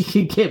that she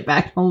could get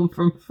back home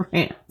from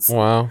France.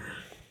 Wow.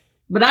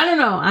 But I don't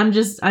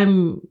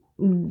know.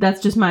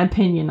 That's just my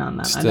opinion on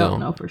that. Still. I don't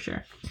know for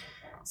sure.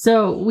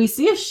 So we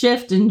see a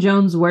shift in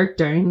Joan's work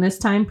during this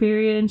time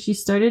period, and she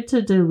started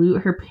to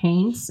dilute her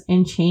paints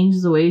and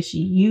change the way she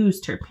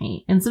used her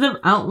paint. Instead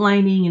of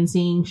outlining and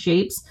seeing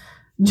shapes,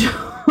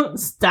 Joan,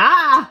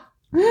 stop!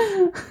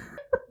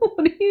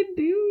 What are you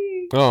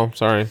doing? Oh, I'm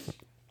sorry.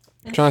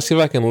 I'm trying to see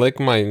if I can lick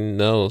my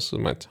nose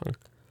with my tongue.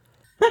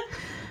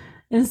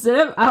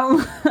 Instead of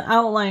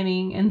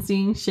outlining and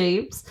seeing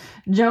shapes,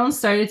 Joan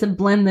started to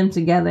blend them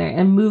together,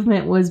 and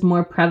movement was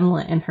more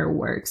prevalent in her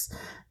works.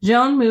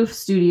 Joan moved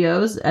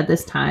studios at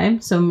this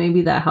time, so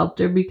maybe that helped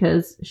her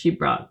because she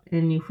brought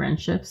in new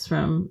friendships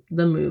from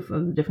the move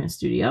of a different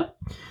studio.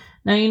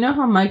 Now, you know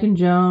how Mike and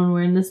Joan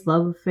were in this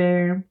love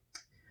affair?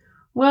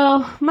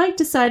 Well, Mike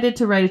decided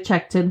to write a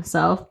check to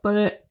himself, but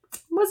it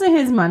wasn't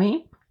his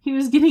money. He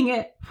was getting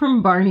it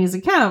from Barney's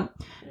account.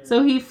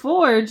 So he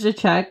forged a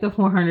check of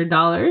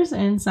 $400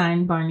 and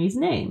signed Barney's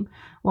name.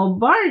 Well,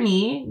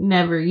 Barney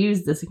never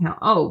used this account.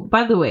 Oh,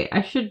 by the way,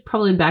 I should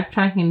probably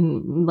backtrack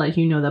and let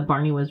you know that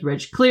Barney was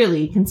rich.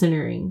 Clearly,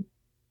 considering,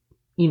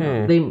 he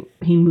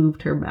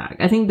moved her back.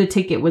 I think the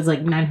ticket was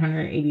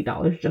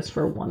 $980 just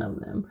for one of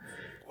them.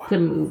 Wow. To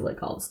move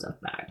all the stuff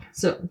back.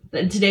 So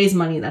today's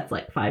money, that's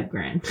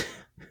 $5,000.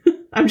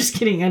 I'm just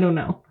kidding. I don't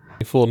know.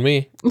 You fooled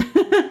me.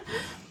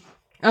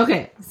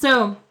 Okay,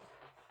 so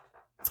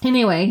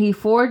anyway, he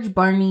forged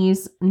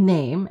Barney's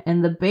name,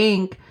 and the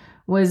bank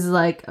was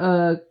like,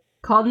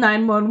 called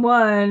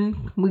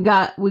 911. We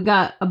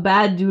got a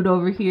bad dude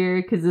over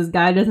here because this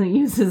guy doesn't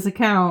use his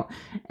account.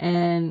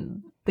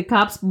 And the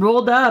cops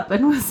rolled up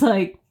and was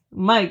like,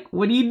 Mike,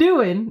 what are you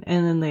doing?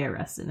 And then they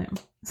arrested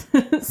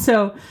him.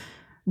 So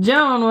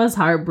Joan was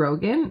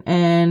heartbroken,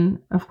 and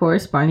of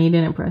course Barney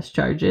didn't press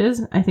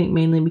charges. I think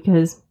mainly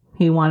because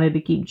he wanted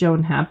to keep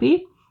Joan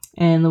happy,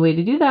 and the way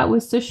to do that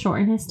was to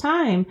shorten his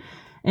time.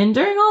 And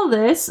during all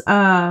this,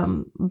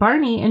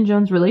 Barney and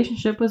Joan's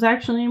relationship was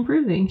actually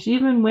improving. She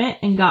even went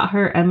and got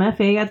her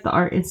MFA at the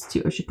Art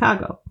Institute of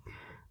Chicago.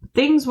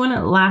 Things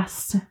wouldn't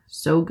last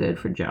so good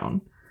for Joan.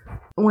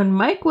 When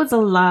Mike was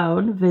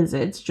allowed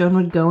visits, Joan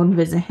would go and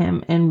visit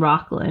him in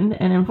Rockland.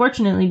 And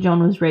unfortunately,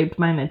 Joan was raped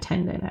by an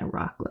attendant at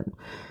Rockland.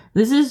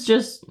 This is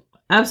just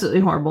absolutely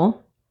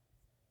horrible.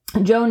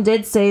 Joan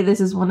did say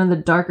this is one of the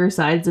darker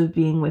sides of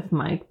being with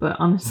Mike, but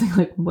honestly,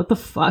 like, what the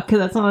fuck?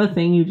 That's not a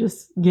thing you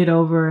just get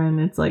over,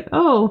 and it's like,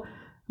 oh,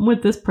 I'm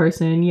with this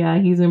person. Yeah,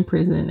 he's in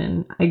prison,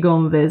 and I go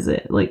and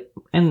visit. Like,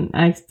 and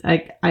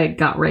I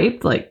got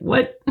raped. Like,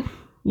 what?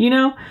 You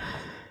know?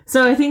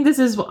 So I think this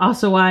is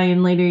also why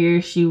in later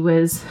years she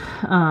was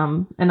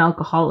an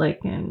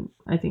alcoholic, and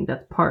I think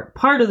that's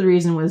part of the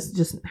reason was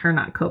just her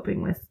not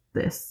coping with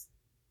this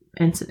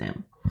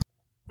incident.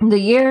 The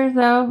year,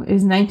 though,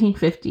 is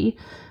 1950.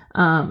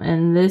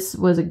 And this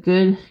was a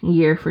good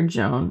year for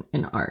Joan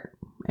in her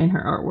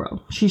art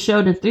world. She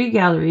showed in 3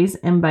 galleries,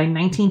 and by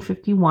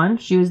 1951,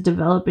 she was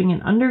developing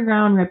an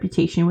underground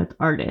reputation with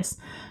artists.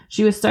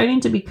 She was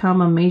starting to become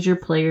a major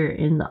player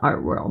in the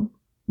art world.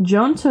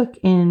 Joan took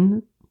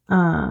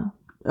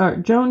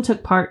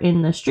part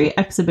in the street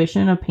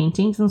exhibition of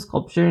paintings and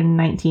sculpture in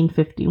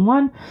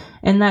 1951,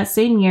 and that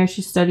same year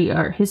she studied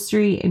art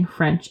history and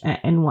French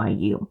at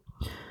NYU.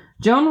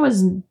 Joan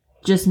was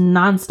just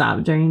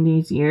nonstop during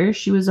these years.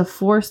 She was a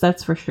force,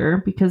 that's for sure,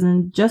 because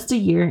in just a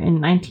year, in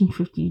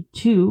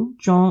 1952,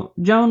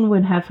 Joan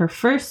would have her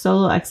first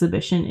solo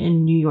exhibition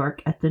in New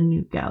York at the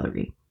New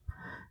Gallery.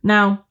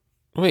 Now...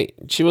 Wait,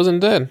 she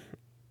wasn't dead.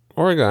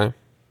 Or a guy.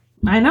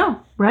 I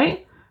know,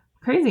 right?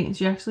 Crazy.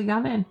 She actually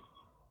got in.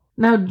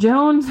 Now,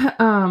 Joan's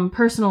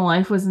personal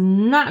life was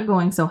not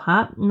going so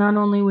hot. Not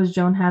only was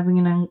Joan having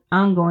an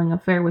ongoing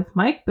affair with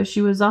Mike, but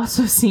she was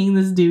also seeing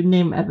this dude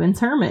named Evans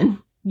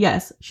Herman.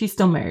 Yes, she's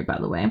still married, by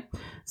the way.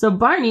 So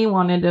Barney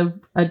wanted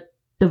a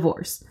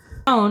divorce.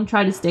 Joan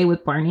tried to stay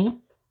with Barney,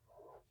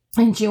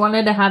 and she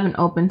wanted to have an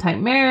open-type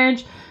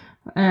marriage.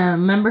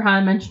 Remember how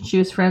I mentioned she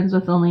was friends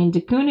with Elaine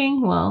de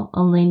Kooning? Well,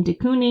 Elaine de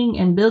Kooning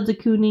and Bill de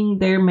Kooning,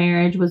 their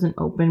marriage was an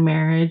open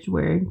marriage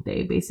where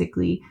they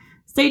basically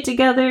stayed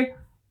together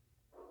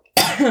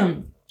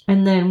and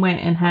then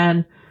went and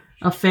had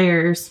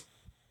affairs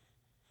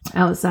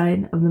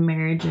outside of the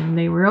marriage, and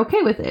they were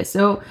okay with it.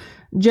 So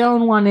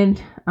Joan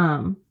wanted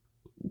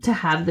to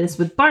have this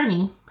with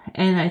Barney,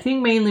 and I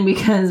think mainly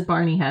because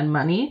Barney had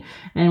money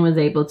and was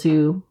able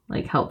to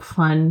like help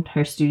fund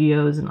her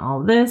studios and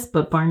all this,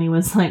 but Barney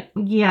was like,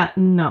 yeah,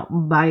 no,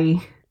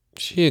 bye.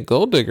 She a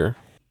gold digger?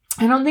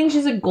 I don't think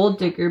she's a gold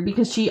digger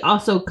because she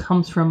also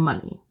comes from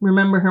money.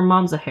 Remember, her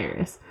mom's a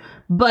Harris.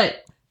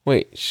 But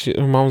wait,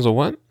 her mom's a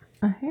what?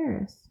 A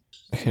Harris.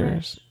 A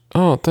Harris.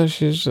 Oh, I thought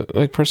she's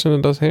like person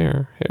that does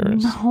hair.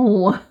 Harris.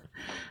 No.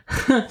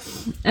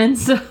 And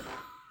so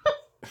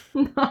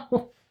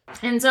no.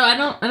 And so I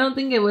don't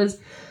think it was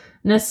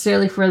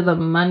necessarily for the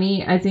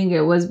money. I think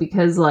it was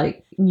because,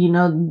 like, you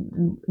know,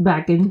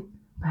 back in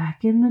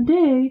the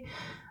day,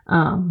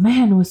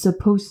 man was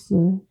supposed to,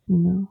 you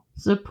know,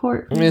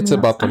 support. It's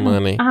about the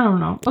money. I don't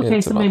know.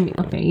 Okay, so maybe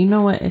you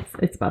know what?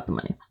 It's about the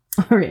money.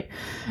 All right.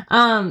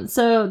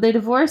 So they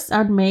divorced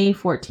on May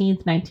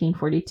 14th,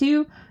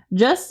 1942.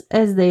 Just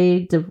as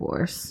they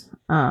divorced,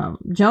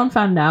 Joan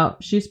found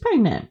out she was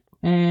pregnant.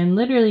 And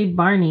literally,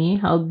 Barney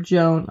helped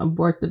Joan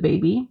abort the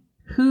baby,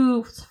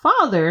 whose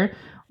father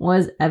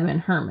was Evan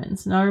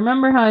Herman's. Now,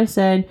 remember how I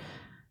said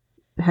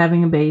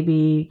having a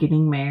baby,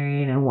 getting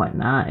married, and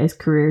whatnot is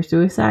career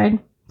suicide?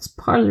 It's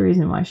part of the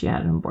reason why she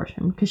had an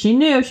abortion. Because she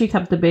knew if she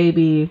kept the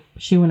baby,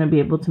 she wouldn't be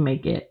able to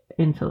make it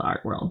into the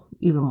art world,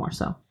 even more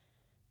so.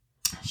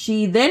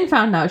 She then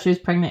found out she was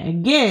pregnant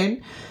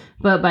again,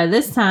 but by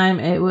this time,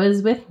 it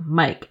was with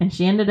Mike, and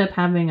she ended up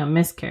having a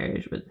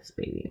miscarriage with this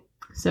baby.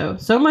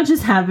 So much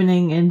is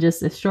happening in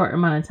just a short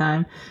amount of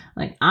time.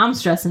 Like, I'm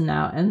stressing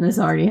out, and this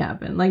already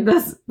happened. Like,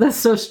 that's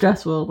so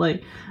stressful.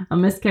 Like, a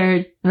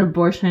miscarriage, an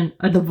abortion,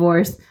 a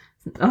divorce.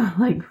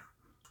 Like,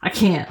 I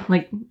can't.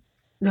 Like,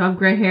 do I have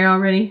gray hair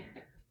already?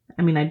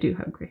 I mean, I do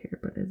have gray hair,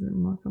 but is it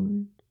more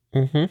coming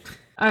in? Mm-hmm.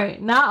 All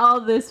right, not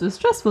all this was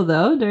stressful,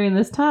 though. During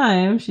this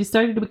time, she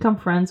started to become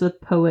friends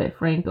with poet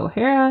Frank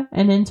O'Hara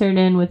and entered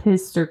in with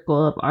his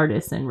circle of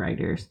artists and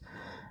writers.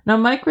 Now,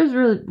 Mike was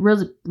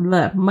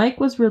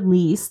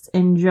released,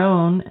 and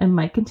Joan and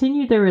Mike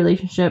continued their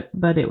relationship,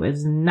 but it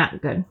was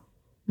not good.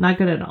 Not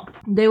good at all.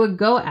 They would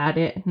go at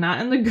it, not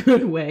in the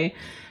good way.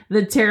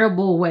 the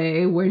terrible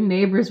way where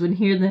neighbors would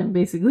hear them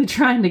basically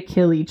trying to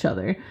kill each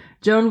other.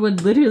 Joan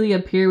would literally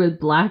appear with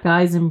black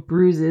eyes and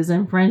bruises,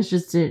 and friends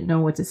just didn't know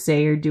what to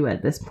say or do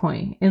at this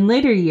point. In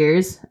later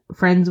years,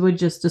 friends would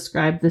just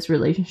describe this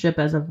relationship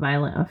as a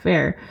violent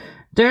affair.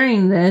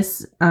 During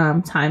this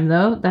time,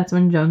 though, that's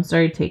when Joan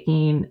started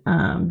taking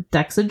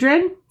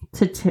Dexedrine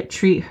to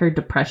treat her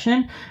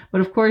depression.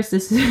 But of course,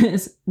 this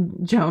is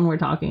Joan we're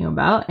talking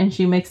about, and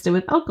she mixed it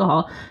with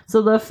alcohol.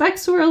 So the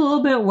effects were a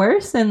little bit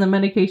worse, and the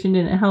medication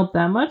didn't help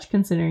that much,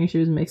 considering she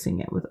was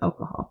mixing it with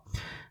alcohol.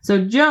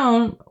 So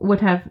Joan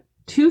would have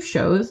 2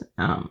 shows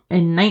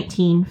in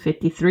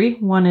 1953.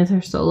 One is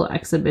her solo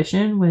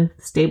exhibition with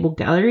Stable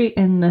Gallery,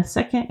 and the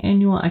second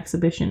annual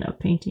exhibition of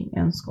painting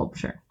and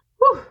sculpture.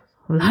 Whew,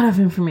 a lot of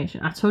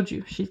information. I told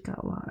you, she's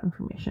got a lot of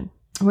information.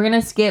 We're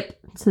going to skip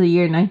to the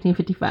year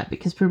 1955,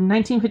 because from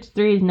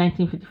 1953 to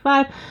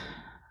 1955,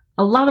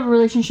 a lot of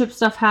relationship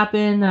stuff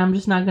happened, and I'm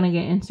just not going to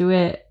get into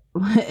it.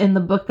 In the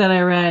book that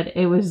I read,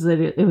 it was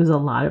a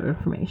lot of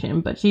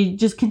information, but she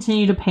just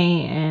continued to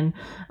paint, and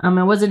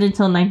it wasn't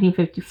until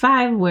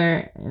 1955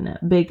 where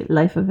a big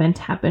life event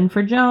happened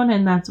for Joan,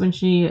 and that's when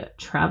she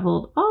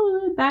traveled all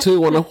the way back to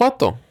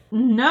Guanajuato.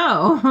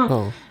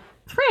 No,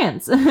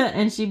 France,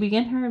 and she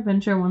began her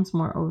adventure once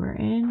more over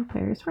in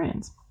Paris,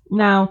 France.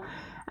 Now,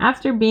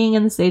 after being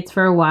in the States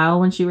for a while,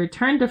 when she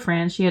returned to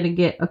France, she had to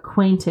get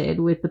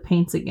acquainted with the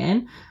paints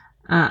again.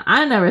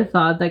 I never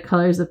thought that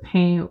colors of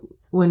paint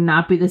would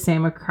not be the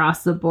same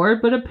across the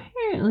board, but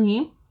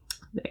apparently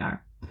they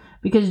are.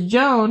 Because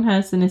Joan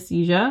has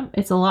synesthesia,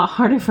 it's a lot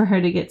harder for her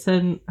to get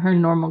to her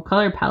normal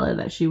color palette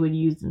that she would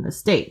use in the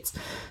States.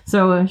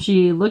 So if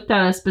she looked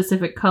at a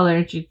specific color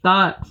and she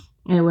thought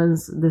it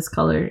was this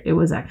color, it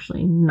was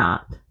actually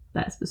not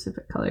that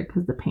specific color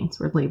because the paints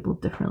were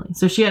labeled differently.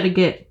 So she had to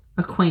get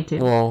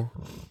acquainted. Well,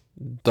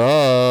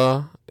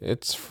 duh.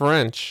 It's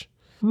French.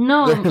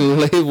 No. They're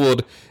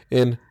labeled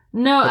in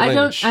No,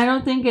 French. I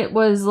don't think it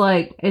was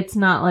like, it's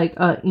not like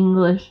a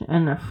English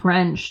and a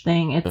French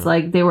thing. It's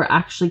like they were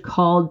actually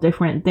called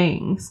different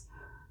things.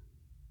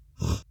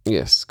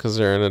 Yes, because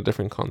they're in a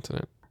different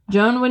continent.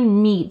 Joan would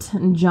meet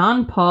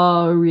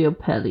Jean-Paul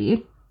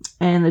Riopelli,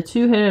 and the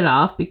two hit it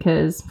off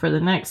because for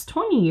the next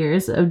 20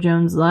 years of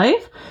Joan's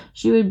life,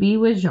 she would be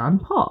with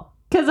Jean-Paul.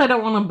 Because I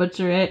don't want to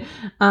butcher it,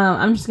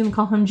 I'm just going to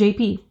call him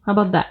JP. How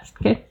about that?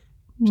 Okay.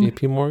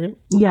 JP Morgan?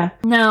 Yeah.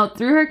 Now,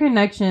 through her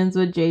connections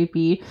with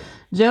JP,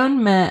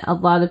 Joan met a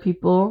lot of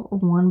people,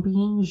 one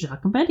being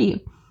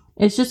Giacometti.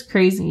 It's just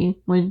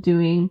crazy when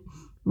doing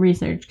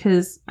research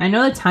because I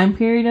know the time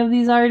period of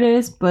these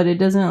artists, but it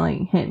doesn't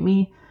like hit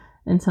me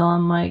until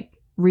I'm like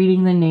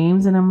reading the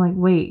names and I'm like,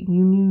 wait,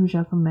 you knew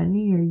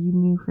Giacometti or you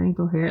knew Frank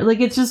O'Hara? Like,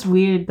 it's just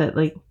weird that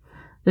like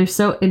they're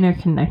so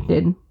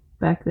interconnected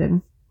back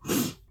then.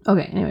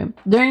 Okay, anyway,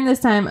 during this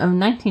time of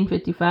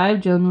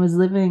 1955, Joan was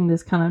living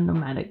this kind of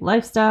nomadic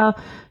lifestyle.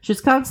 She was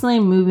constantly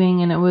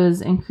moving, and it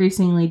was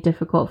increasingly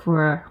difficult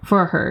for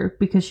her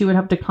because she would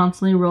have to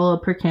constantly roll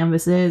up her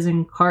canvases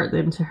and cart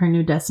them to her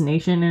new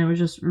destination, and it was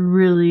just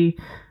really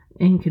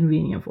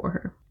inconvenient for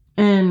her.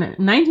 In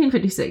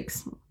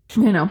 1956,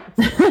 in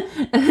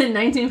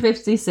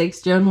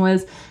 1956, Joan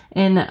was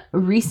a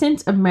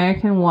recent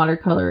American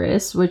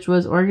watercolorist, which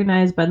was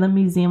organized by the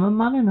Museum of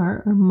Modern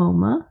Art, or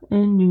MoMA,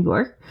 in New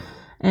York.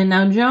 And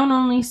now Joan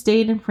only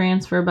stayed in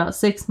France for about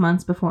 6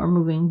 months before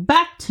moving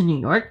back to New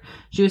York.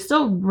 She was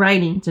still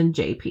writing to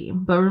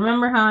JP. But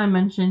remember how I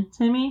mentioned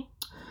Timmy?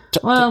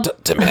 Well,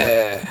 Timmy.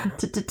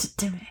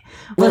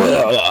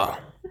 Well,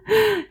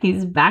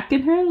 he's back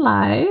in her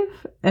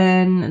life,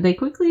 and they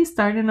quickly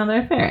start another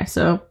affair.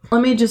 So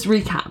let me just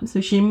recap. So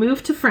she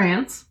moved to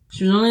France.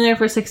 She was only there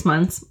for 6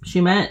 months.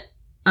 She met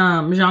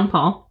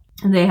Jean-Paul.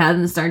 They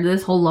had started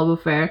this whole love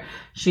affair.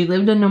 She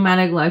lived a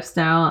nomadic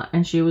lifestyle,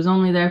 and she was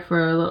only there for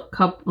a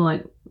couple,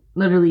 like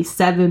literally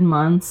 7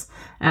 months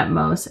at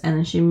most. And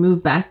then she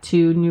moved back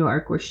to New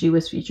York, where she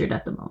was featured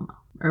at the MoMA,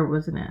 or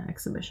was in an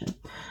exhibition.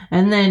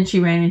 And then she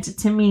ran into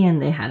Timmy,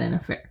 and they had an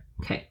affair.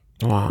 Okay,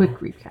 wow. Quick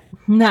recap.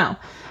 Now,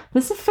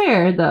 this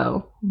affair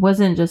though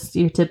wasn't just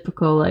your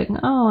typical like,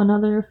 oh,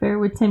 another affair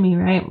with Timmy,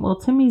 right? Well,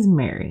 Timmy's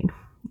married,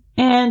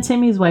 and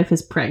Timmy's wife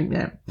is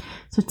pregnant.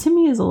 So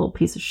Timmy is a little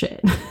piece of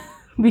shit.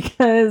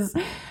 Because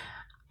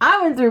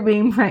I went through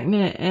being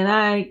pregnant, and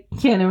I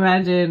can't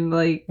imagine,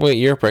 like... Wait,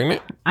 you're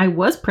pregnant? I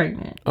was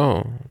pregnant.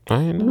 Oh,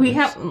 I didn't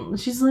know.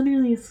 She's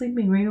literally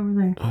sleeping right over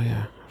there. Oh,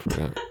 yeah. I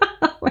forgot.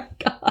 Oh, my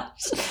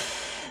gosh.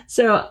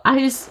 So, I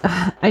just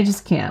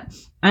can't.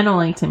 I don't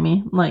like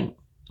Timmy. Like,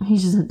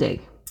 he's just a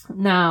dick.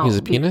 Now... He's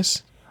a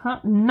penis?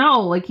 No,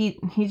 like,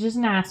 he's just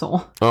an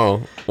asshole.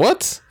 Oh,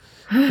 what?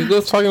 He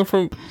goes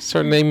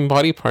start naming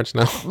body parts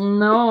now.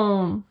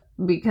 No...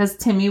 Because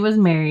Timmy was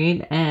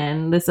married,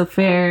 and this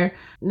affair,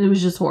 it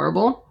was just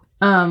horrible.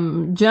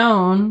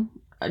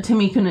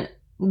 Timmy couldn't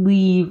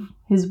leave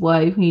his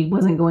wife. He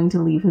wasn't going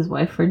to leave his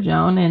wife for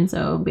Joan, and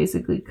so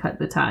basically cut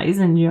the ties,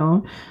 and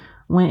Joan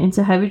went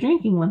into heavy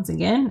drinking once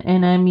again.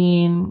 And I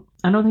mean,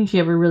 I don't think she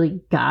ever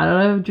really got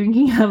out of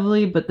drinking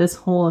heavily, but this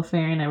whole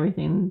affair and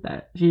everything,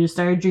 that she just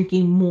started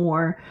drinking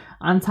more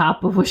on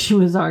top of what she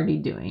was already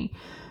doing.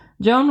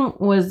 Joan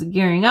was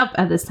gearing up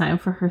at this time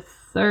for her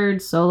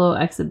third solo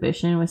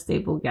exhibition with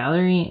Staple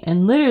Gallery,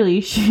 and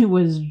literally she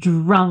was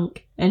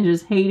drunk and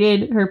just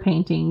hated her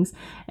paintings.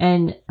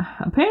 And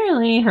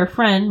apparently her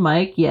friend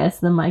Mike, yes,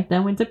 the Mike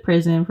that went to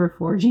prison for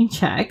forging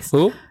checks.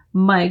 Who?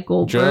 Mike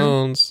Goldberg.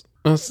 Jones.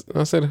 I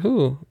said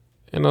who?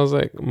 And I was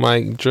like,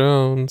 Mike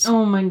Jones.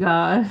 Oh my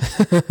god.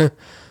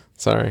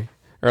 Sorry.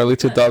 Early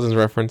 2000s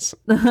reference.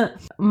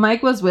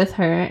 Mike was with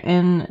her,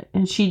 and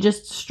she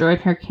just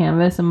destroyed her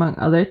canvas, among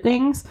other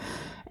things.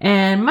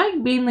 And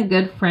Mike, being the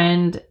good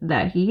friend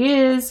that he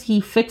is,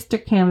 he fixed her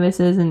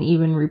canvases and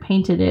even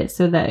repainted it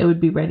so that it would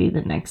be ready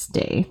the next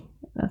day.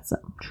 That's a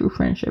true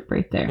friendship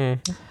right there.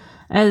 Mm.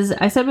 As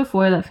I said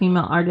before, that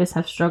female artists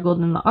have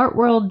struggled in the art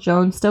world,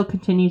 Joan still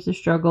continues to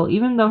struggle.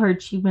 Even though her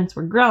achievements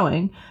were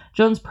growing,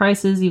 Joan's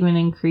prices even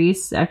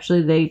increased.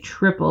 Actually, they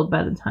tripled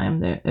by the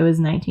time it was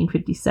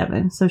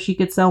 1957. So she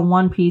could sell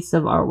one piece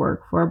of artwork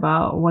for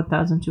about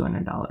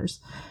 $1,200.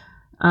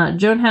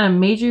 Joan had a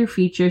major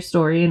feature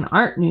story in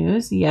Art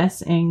News.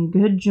 Yes, in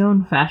good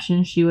Joan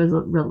fashion, she was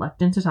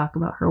reluctant to talk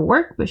about her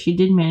work, but she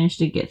did manage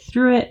to get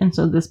through it, and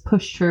so this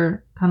pushed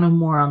her kind of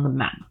more on the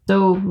map.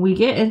 So we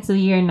get into the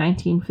year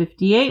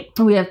 1958.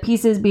 We have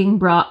pieces being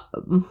bought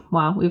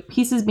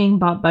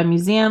by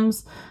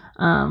museums.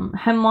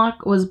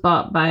 Hemlock was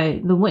bought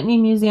by the Whitney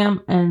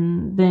Museum,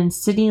 and then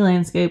City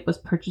Landscape was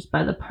purchased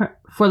by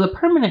for the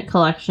permanent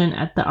collection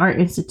at the Art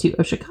Institute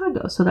of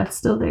Chicago. So that's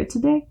still there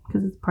today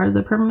because it's part of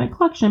the permanent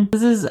collection.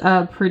 This is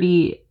a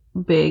pretty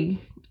big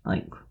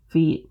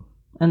feat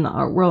in the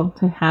art world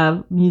to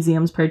have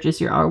museums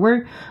purchase your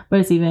artwork, but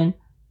it's even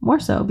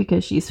more so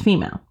because she's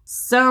female.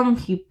 Some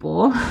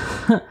people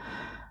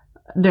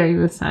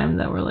during this time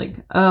that were like,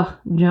 oh,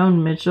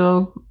 Joan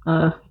Mitchell,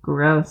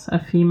 gross,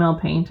 a female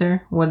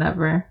painter,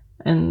 whatever,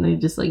 and they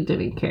just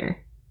didn't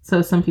care.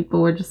 So some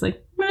people were just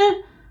like, meh,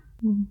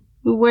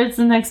 where's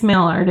the next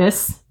male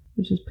artist?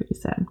 Which is pretty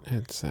sad.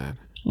 It's sad.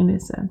 It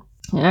is sad.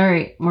 All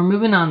right, we're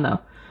moving on though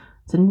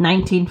to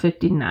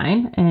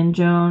 1959, and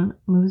Joan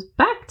moves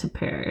back to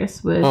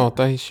Paris with... Oh, I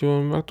thought she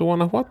went back to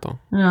Guanajuato.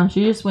 No,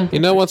 she just went to...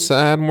 You know what's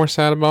more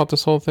sad about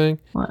this whole thing?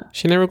 What?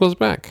 She never goes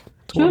back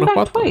to Guanajuato. She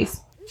went back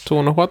twice. To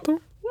Guanajuato?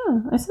 Yeah,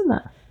 I said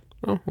that.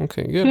 Oh,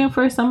 okay, good. She went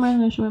for a summer, and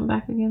then she went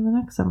back again the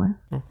next summer.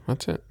 Oh,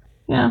 that's it.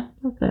 Yeah,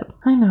 that's it.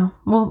 I know.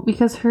 Well,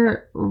 because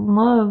her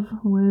love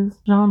was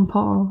Jean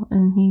Paul,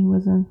 and he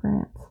was in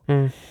France.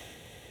 Mm.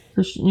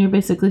 So you're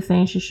basically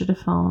saying she should have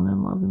fallen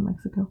in love in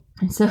Mexico.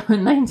 And so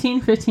in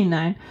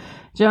 1959,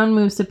 Joan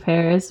moves to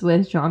Paris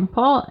with Jean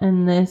Paul,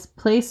 and this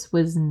place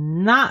was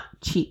not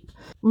cheap.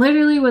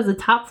 Literally was the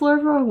top floor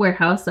of a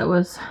warehouse that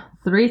was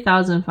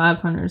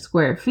 3,500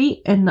 square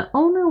feet, and the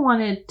owner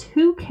wanted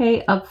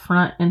 $2,000 up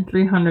front and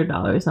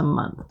 $300 a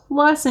month.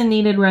 Plus, it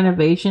needed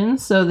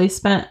renovations, so they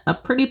spent a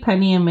pretty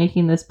penny in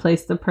making this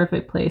place the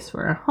perfect place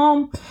for a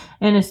home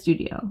and a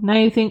studio. Now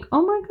you think,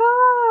 oh my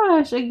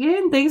gosh,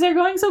 again, things are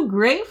going so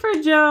great for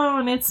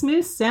Joan. It's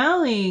smooth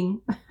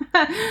sailing.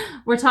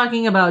 We're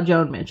talking about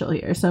Joan Mitchell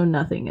here, so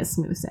nothing is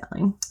smooth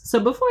sailing.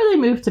 So before they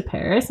moved to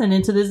Paris and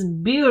into this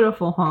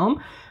beautiful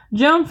home,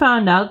 Joan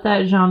found out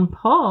that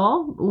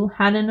Jean-Paul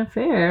had an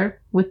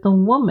affair with the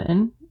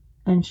woman,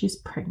 and she's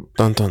pregnant.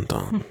 Dun, dun,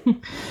 dun.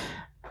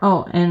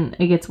 Oh, and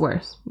it gets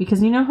worse.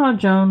 Because you know how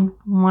Joan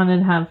wanted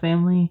to have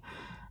family,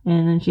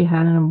 and then she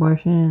had an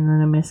abortion and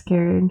then a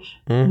miscarriage?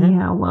 Mm-hmm.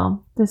 Yeah,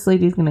 well, this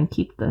lady's going to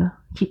keep the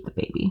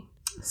baby.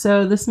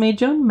 So this made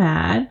Joan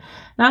mad,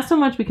 not so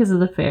much because of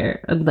the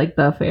affair,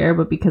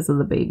 but because of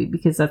the baby,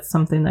 because that's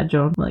something that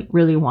Joan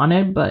really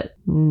wanted, but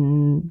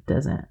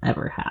doesn't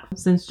ever have.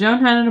 Since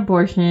Joan had an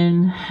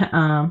abortions,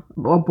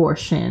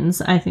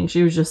 I think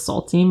she was just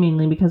salty,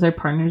 mainly because her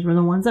partners were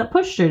the ones that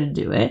pushed her to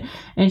do it,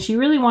 and she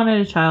really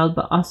wanted a child,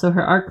 but also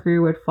her art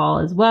career would fall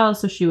as well,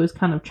 so she was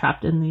kind of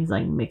trapped in these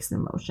mixed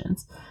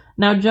emotions.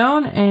 Now,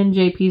 Joan and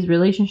JP's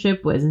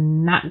relationship was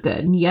not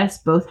good. Yes,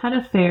 both had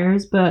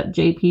affairs, but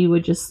JP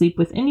would just sleep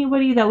with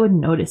anybody that would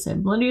notice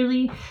him.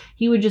 Literally,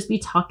 he would just be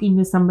talking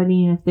to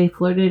somebody, and if they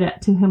flirted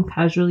to him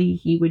casually,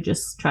 he would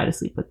just try to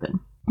sleep with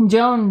them.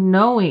 Joan,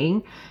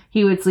 knowing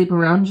he would sleep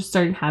around, just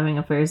started having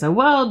affairs as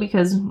well,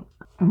 because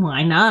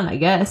why not, I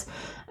guess.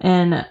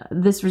 And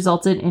this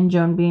resulted in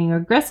Joan being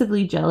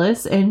aggressively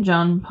jealous, and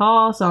Jean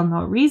Paul saw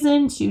no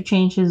reason to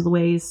change his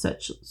ways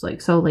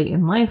so late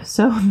in life.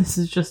 So this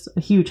is just a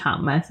huge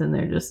hot mess, and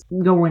they're just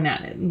going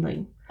at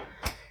it,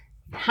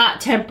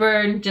 hot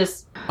tempered.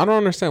 Just I don't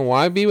understand,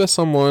 why be with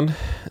someone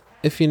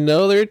if you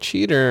know they're a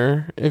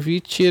cheater. If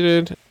you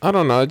cheated, I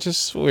don't know, it's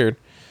just weird.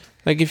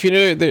 If you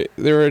know they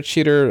were a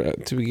cheater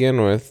to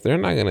begin with, they're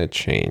not gonna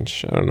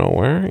change out of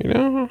nowhere, you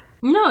know.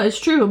 No, it's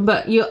true,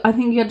 but I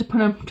think you have to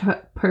put in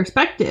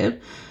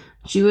perspective.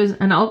 She was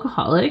an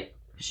alcoholic.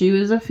 she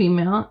was a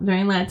female.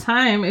 During that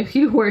time, if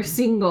you were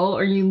single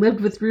or you lived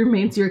with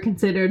roommates, you were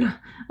considered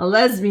a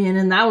lesbian,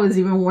 and that was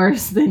even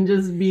worse than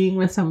just being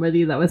with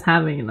somebody that was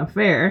having an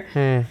affair.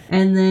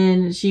 And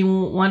then she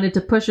wanted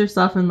to push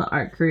herself in the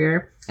art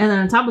career. And then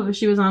on top of it,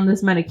 she was on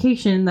this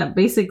medication that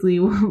basically,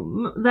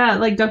 that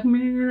like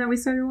documentary that we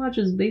started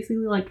watching is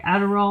basically like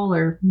Adderall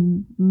or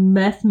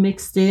meth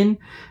mixed in.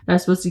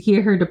 That's supposed to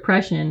cure her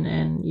depression,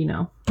 and you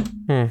know.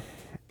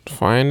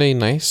 Find a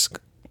nice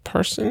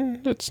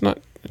person that's not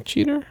a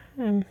cheater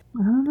and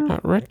I don't know.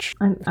 not rich.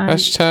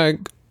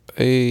 Hashtag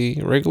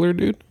a regular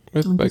dude.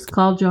 With like, just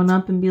call Joan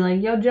up and be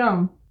like, "Yo,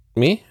 Joan."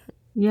 Me?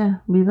 Yeah,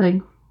 be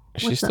like.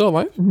 Is she still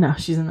alive? No,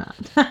 she's not.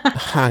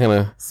 I'm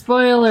gonna...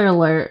 Spoiler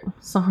alert.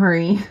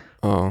 Sorry.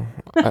 Oh,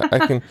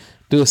 I can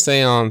do a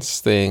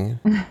seance thing.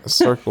 A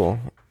circle.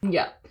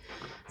 Yeah.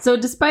 So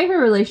despite her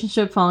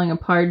relationship falling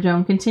apart,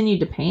 Joan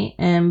continued to paint.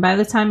 And by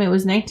the time it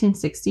was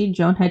 1960,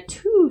 Joan had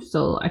 2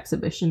 solo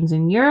exhibitions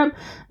in Europe.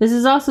 This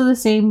is also the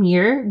same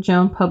year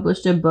Joan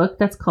published a book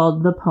that's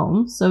called The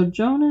Poems. So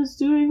Joan is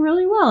doing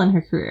really well in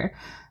her career.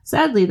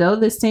 Sadly, though,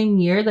 this same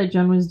year that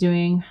Joan was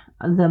doing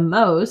the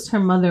most, her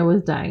mother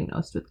was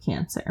diagnosed with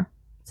cancer.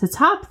 To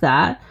top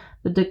that,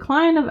 the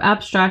decline of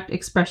abstract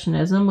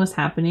expressionism was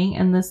happening,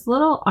 and this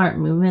little art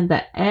movement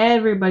that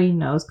everybody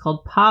knows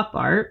called pop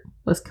art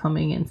was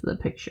coming into the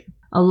picture.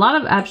 A lot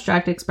of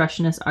abstract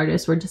expressionist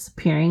artists were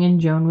disappearing, and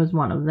Joan was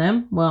one of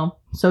them. Well,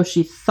 so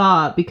she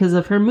thought, because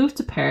of her move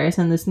to Paris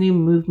and this new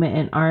movement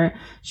in art.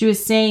 She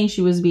was saying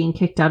she was being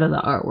kicked out of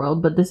the art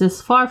world, but this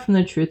is far from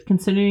the truth,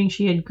 considering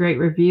she had great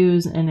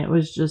reviews and it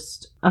was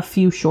just a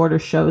few shorter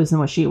shows than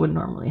what she would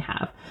normally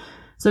have.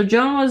 So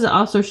Joan was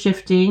also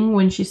shifting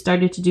when she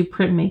started to do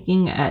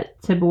printmaking at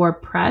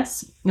Tibor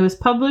Press. It was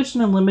published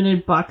in a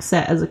limited box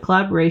set as a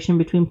collaboration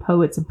between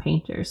poets and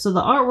painters. So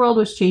the art world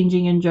was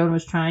changing and Joan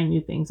was trying new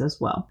things as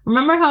well.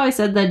 Remember how I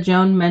said that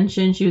Joan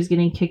mentioned she was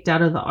getting kicked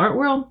out of the art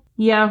world?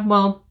 Yeah,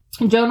 well,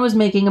 Joan was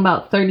making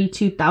about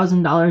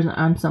 $32,000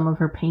 on some of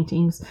her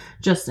paintings,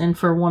 just in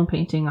for one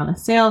painting on a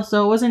sale,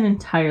 so it wasn't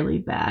entirely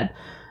bad.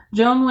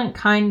 Joan went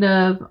kind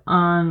of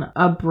on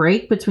a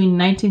break between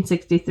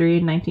 1963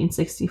 and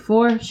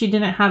 1964. She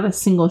didn't have a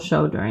single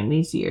show during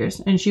these years,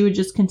 and she would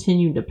just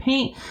continue to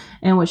paint.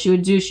 And what she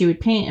would do, she would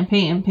paint and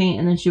paint and paint,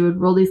 and then she would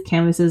roll these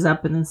canvases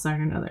up and then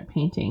start another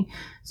painting.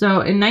 So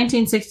in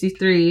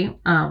 1963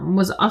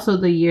 was also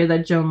the year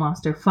that Joan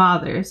lost her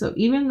father. So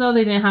even though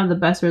they didn't have the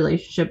best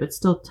relationship, it's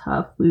still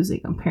tough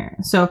losing a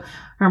parent. So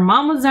her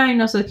mom was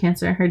diagnosed with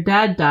cancer. Her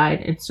dad died.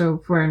 And so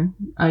for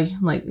like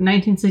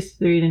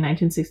 1963 to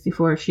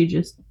 1964, she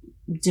just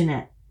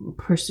didn't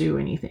pursue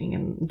anything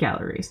in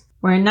galleries.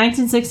 Where in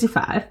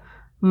 1965,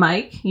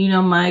 Mike, you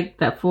know Mike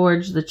that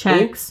forged the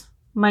checks.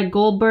 Mike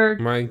Goldberg.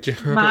 Mike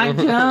Jones. Mike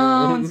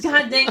Jones.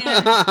 God dang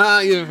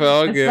it. You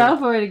fell again. I fell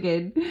for it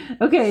again.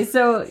 Okay,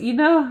 so you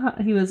know how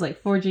he was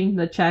like forging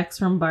the checks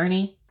from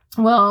Barney?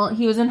 Well,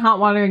 he was in hot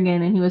water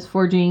again and he was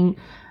forging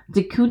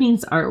de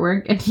Kooning's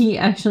artwork, and he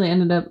actually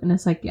ended up in a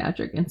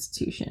psychiatric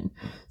institution.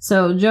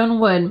 So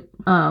Joan would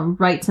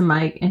write to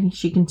Mike, and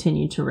she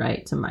continued to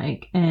write to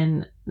Mike.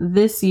 And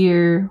this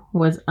year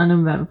was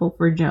uneventful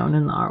for Joan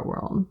in the art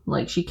world.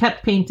 Like, she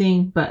kept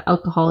painting, but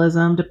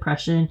alcoholism,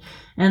 depression,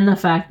 and the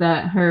fact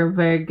that her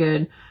very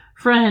good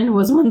friend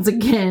was once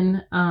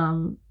again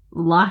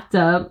locked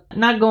up,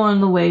 not going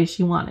the way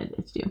she wanted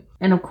it to.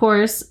 And of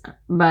course,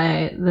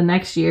 by the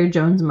next year,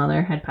 Joan's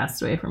mother had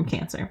passed away from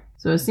cancer.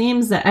 So it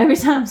seems that every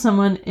time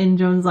someone in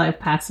Joan's life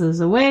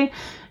passes away,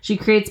 she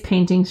creates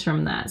paintings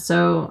from that.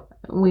 So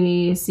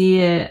we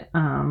see it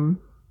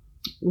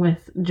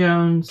with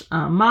Joan's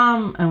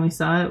mom, and we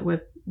saw it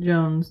with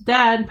Joan's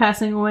dad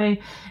passing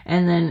away.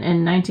 And then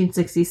in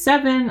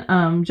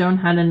 1967, Joan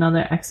had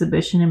another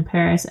exhibition in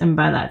Paris. And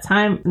by that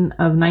time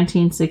of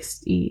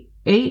 1968,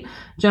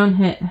 Joan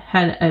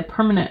had a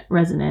permanent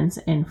residence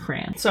in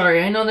France.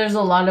 Sorry, I know there's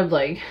a lot of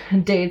like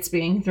dates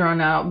being thrown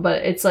out,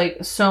 but it's like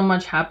so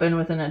much happened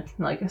within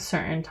a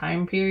certain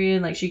time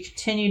period. Like, she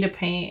continued to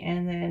paint,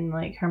 and then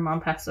like her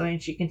mom passed away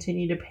and she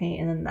continued to paint,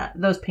 and then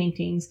those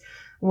paintings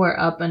were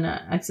up in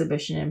an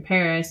exhibition in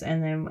Paris,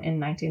 and then in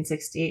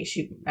 1968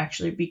 she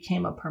actually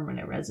became a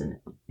permanent resident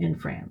in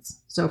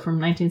France. So from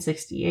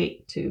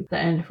 1968 to the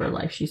end of her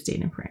life, she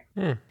stayed in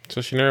France.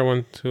 So she never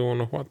went to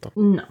Guanajuato?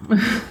 No.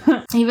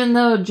 Even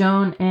though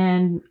Joan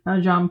and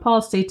Jean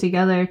Paul stayed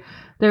together,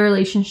 their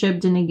relationship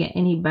didn't get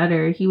any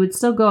better. He would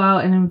still go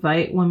out and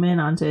invite women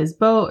onto his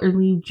boat, or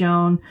leave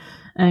Joan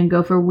and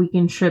go for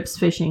weekend trips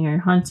fishing or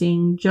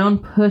hunting. Joan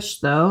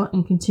pushed, though,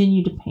 and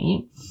continued to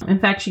paint. In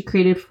fact, she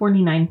created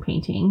 49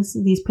 paintings.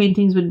 These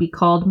paintings would be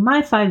called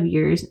My 5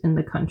 Years in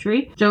the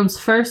Country, Joan's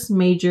first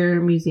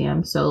major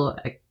museum solo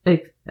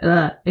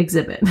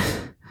exhibit.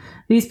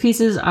 These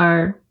pieces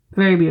are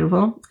very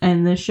beautiful,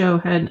 and this show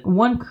had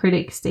one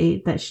critic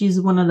state that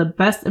she's one of the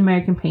best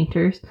American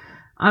painters.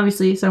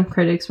 Obviously, some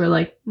critics were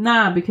like,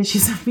 nah, because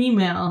she's a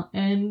female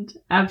and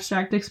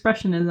abstract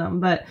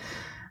expressionism, but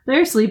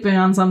they're sleeping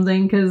on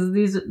something because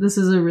this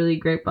is a really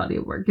great body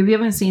of work. If you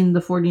haven't seen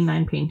the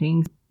 49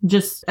 paintings,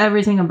 just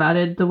everything about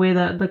it, the way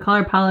that the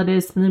color palette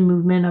is, to the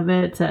movement of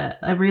it, to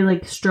every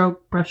like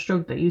brush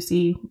stroke that you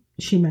see,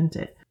 she meant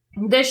it.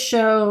 This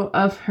show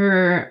of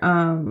her,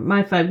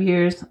 My 5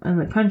 Years in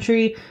the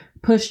Country,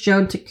 pushed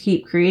Joan to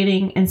keep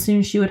creating, and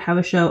soon she would have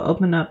a show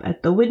open up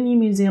at the Whitney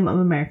Museum of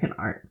American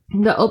Art.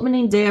 The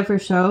opening day of her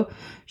show,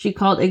 she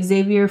called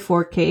Xavier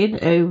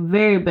Forcade, a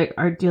very big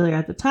art dealer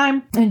at the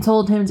time, and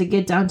told him to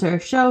get down to her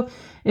show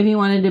if he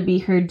wanted to be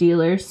her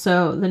dealer.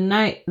 So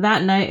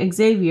that night,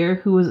 Xavier,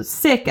 who was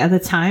sick at the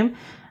time,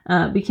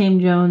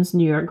 became Joan's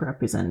New York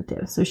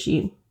representative. So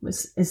she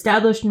was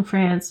established in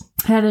France,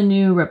 had a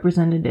new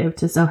representative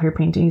to sell her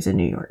paintings in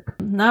New York.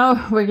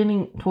 Now we're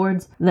getting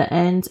towards the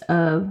end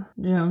of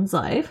Joan's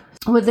life.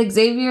 With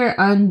Xavier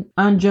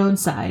on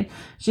Joan's side,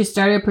 she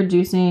started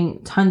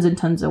producing tons and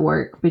tons of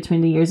work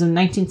between the years of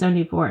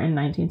 1974 and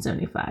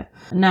 1975.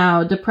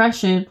 Now,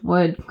 depression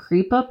would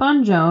creep up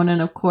on Joan,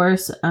 and of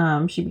course,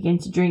 she began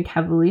to drink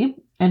heavily.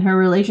 And her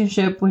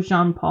relationship with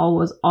Jean-Paul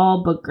was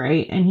all but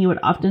great, and he would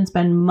often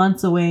spend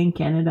months away in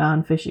Canada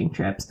on fishing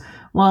trips,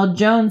 while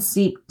Joan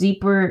seeped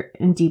deeper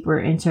and deeper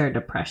into her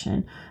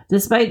depression.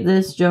 Despite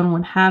this, Joan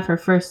would have her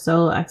first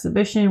solo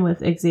exhibition with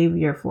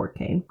Xavier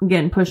Forcade,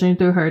 again pushing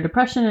through her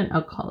depression and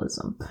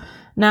alcoholism.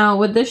 Now,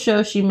 with this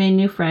show, she made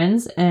new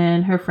friends,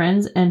 and her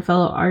friends and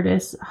fellow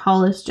artists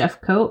Hollis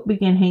Jeffcoat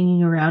began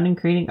hanging around and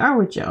creating art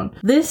with Joan.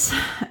 This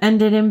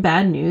ended in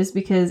bad news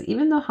because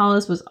even though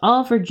Hollis was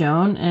all for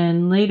Joan,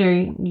 and later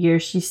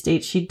years she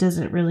states she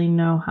doesn't really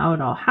know how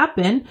it all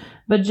happened,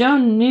 but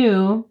Joan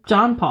knew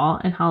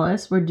Jean-Paul and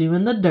Hollis were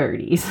doing the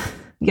dirties.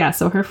 Yeah,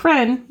 so her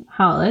friend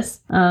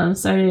Hollis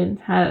started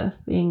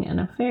having an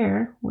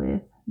affair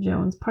with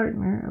Joan's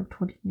partner of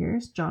 20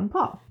 years,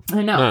 Jean-Paul.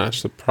 I know.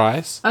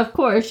 Surprise. Of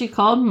course, she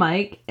called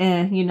Mike,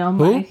 and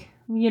Mike.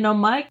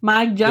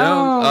 Mike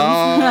Jones.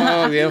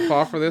 Oh, you didn't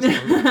fall for this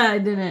one. I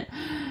didn't.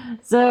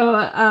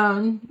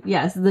 So,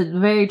 yes, the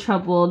very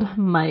troubled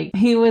Mike.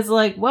 He was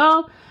like,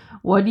 well,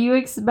 what do you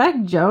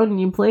expect, Joan?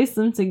 You placed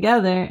them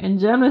together. And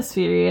Joan was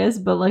furious,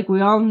 but like we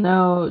all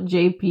know,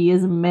 JP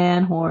is a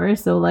man whore,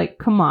 so like,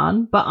 come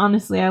on. But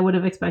honestly, I would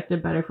have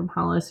expected better from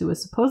Hollis, who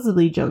was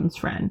supposedly Joan's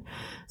friend.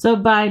 So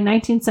by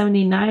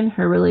 1979,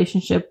 her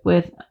relationship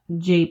with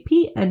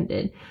JP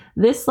ended.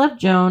 This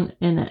left Joan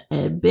in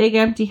a big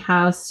empty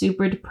house,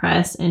 super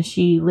depressed, and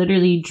she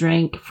literally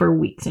drank for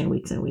weeks and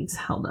weeks and weeks,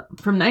 held up.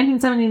 From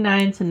 1979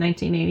 to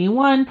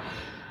 1981,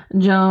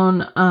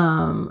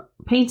 Joan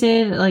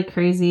painted like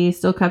crazy,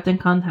 still kept in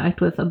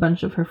contact with a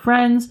bunch of her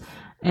friends,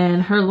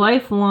 and her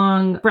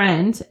lifelong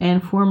friend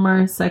and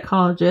former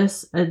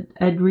psychologist,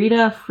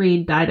 Edrita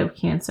Fried, died of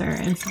cancer.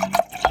 And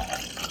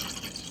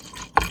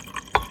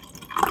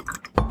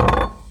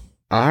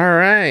all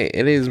right,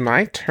 it is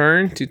my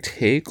turn to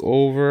take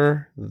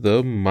over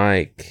the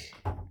mic.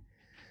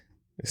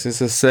 This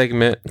is a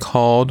segment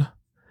called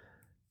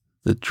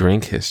The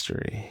Drink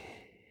History.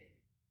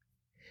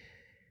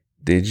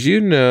 Did you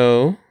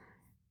know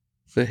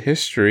the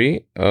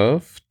history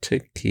of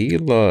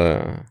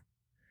tequila?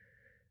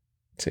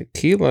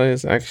 Tequila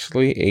is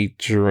actually a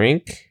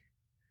drink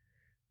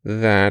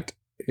that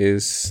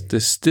is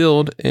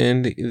distilled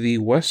in the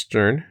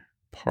western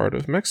part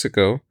of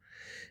Mexico.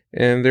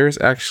 And there's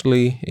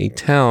actually a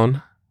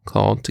town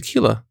called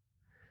Tequila.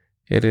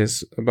 It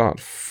is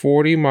about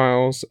 40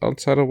 miles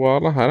outside of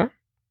Guadalajara.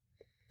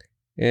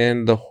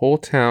 And the whole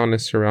town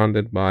is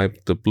surrounded by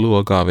the blue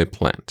agave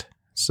plant.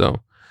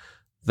 So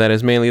that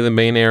is mainly the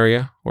main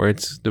area where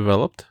it's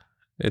developed.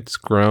 It's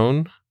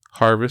grown,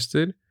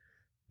 harvested,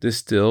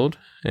 distilled,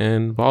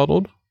 and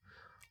bottled,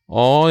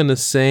 all in the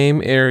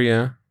same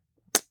area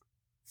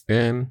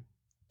in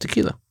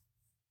Tequila.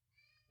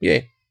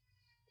 Yay.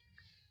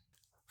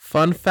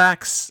 Fun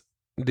facts.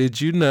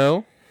 Did you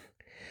know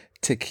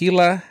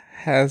tequila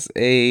has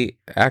a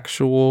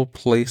actual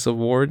place of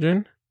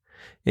origin?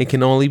 It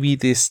can only be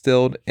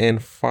distilled in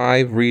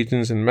 5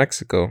 regions in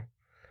Mexico: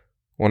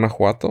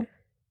 Guanajuato,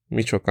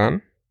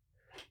 Michoacán,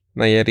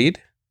 Nayarit,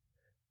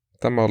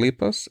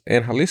 Tamaulipas,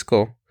 and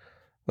Jalisco.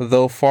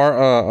 Though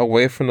far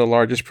away from the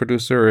largest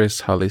producer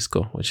is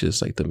Jalisco, which is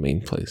like the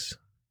main place.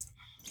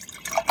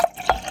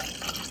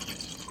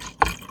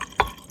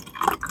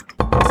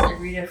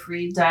 Rita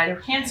Fried died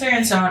of cancer,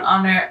 and so in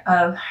honor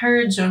of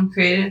her, Joan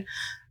created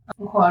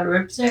a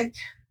quadriptych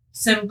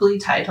simply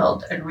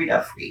titled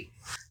Rita Fried.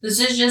 This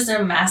is just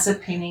a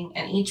massive painting,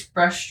 and each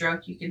brush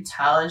stroke you can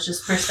tell is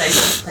just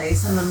precisely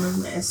placed, and the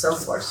movement is so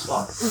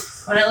forceful.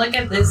 When I look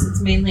at this,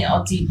 it's mainly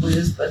all deep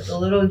blues, but the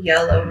little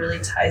yellow really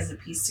ties the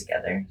piece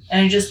together,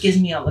 and it just gives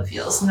me all the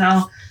feels.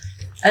 Now,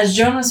 as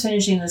Joan was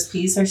finishing this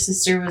piece, her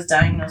sister was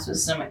diagnosed with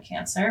stomach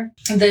cancer.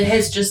 The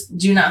hits just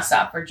do not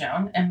stop for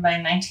Joan, and by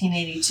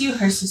 1982,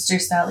 her sister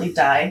sadly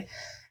died,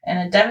 and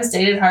a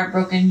devastated,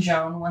 heartbroken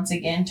Joan once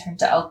again turned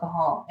to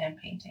alcohol and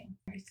painting.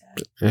 Very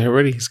sad.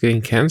 Already, he's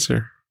getting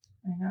cancer.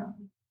 I know.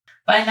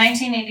 By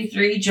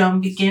 1983,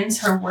 Joan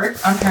begins her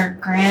work on her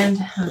Grand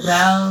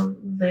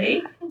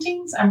Valet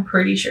paintings. I'm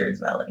pretty sure it's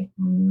valet.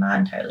 I'm not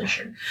entirely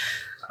sure.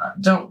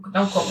 Don't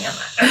quote me on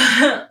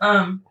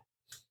that.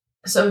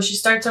 So she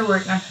starts her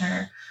work on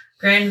her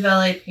Grand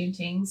Valet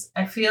paintings.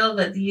 I feel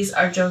that these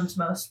are Joan's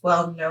most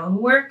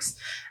well-known works.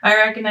 I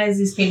recognize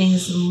these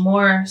paintings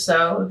more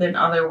so than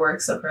other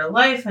works of her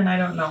life, and I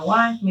don't know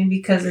why. Maybe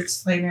because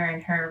it's later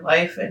in her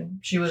life and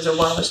she was a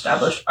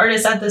well-established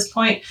artist at this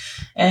point,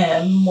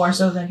 and more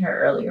so than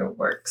her earlier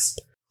works.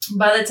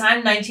 By the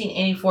time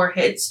 1984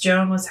 hits,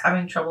 Joan was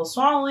having trouble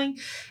swallowing,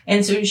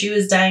 and soon she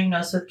was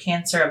diagnosed with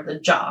cancer of the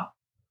jaw.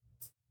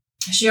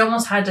 She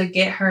almost had to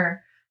get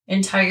her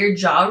entire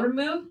jaw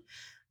removed,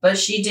 but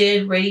she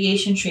did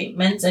radiation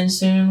treatments and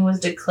soon was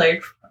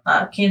declared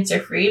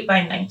cancer-free by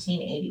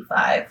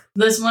 1985.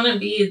 This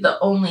wouldn't be the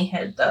only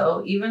hit,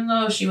 though. Even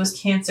though she was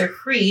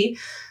cancer-free,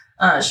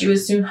 she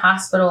was soon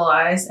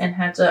hospitalized and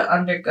had to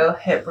undergo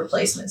hip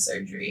replacement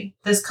surgery.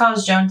 This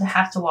caused Joan to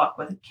have to walk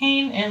with a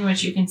cane, in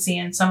which you can see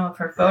in some of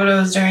her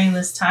photos during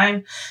this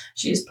time.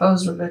 She's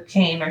posed with a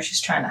cane or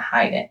she's trying to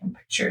hide it in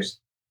pictures.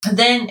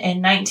 Then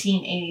in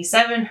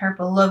 1987, her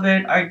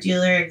beloved art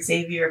dealer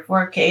Xavier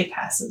Forquet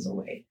passes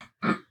away.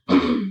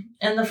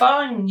 In the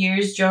following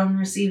years, Joan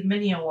received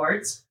many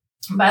awards.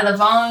 By the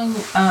following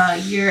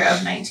year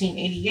of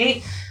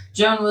 1988,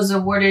 Joan was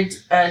awarded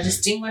a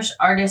Distinguished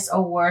Artist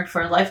Award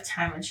for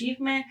Lifetime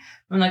Achievement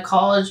from the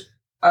College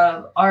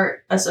of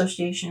Art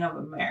Association of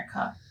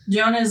America.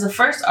 Joan is the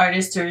first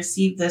artist to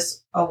receive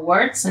this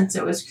award since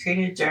it was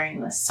created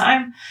during this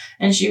time,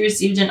 and she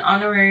received an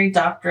honorary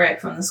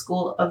doctorate from the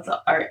School of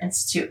the Art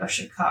Institute of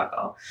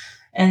Chicago.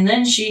 And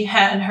then she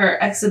had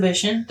her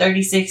exhibition,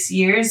 36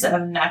 Years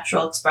of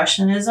Natural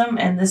Expressionism,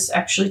 and this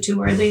actually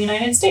toured the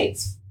United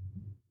States.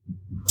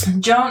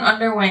 Joan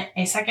underwent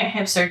a second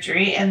hip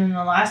surgery, and in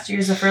the last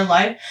years of her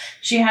life,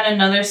 she had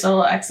another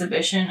solo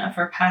exhibition of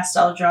her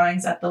pastel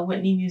drawings at the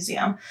Whitney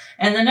Museum,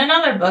 and then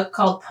another book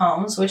called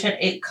Poems, which had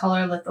 8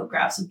 color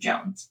lithographs of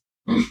Joan's.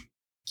 On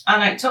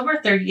October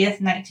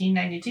 30th,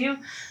 1992,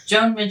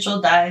 Joan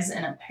Mitchell dies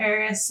in a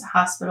Paris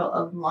hospital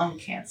of lung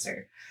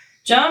cancer.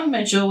 Joan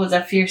Mitchell was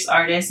a fierce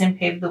artist and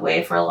paved the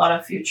way for a lot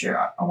of future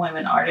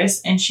women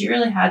artists, and she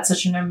really had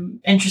such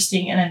an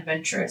interesting and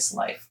adventurous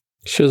life.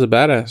 She was a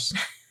badass.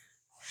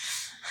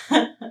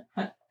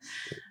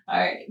 All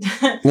right.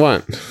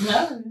 What?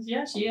 No,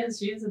 yeah, she is.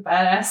 She is a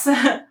badass.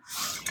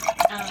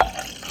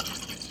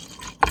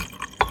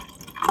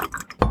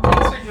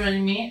 Thanks for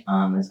joining me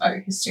on this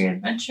art history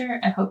adventure.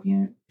 I hope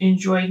you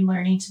enjoyed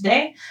learning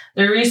today.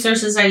 The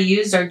resources I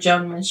used are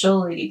Joan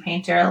Mitchell, Lady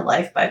Painter, A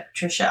Life by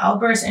Patricia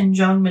Albers, and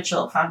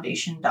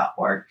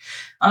joanmitchellfoundation.org.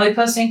 I'll be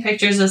posting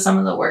pictures of some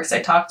of the works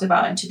I talked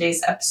about in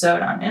today's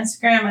episode on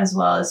Instagram, as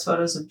well as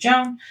photos of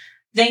Joan.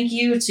 Thank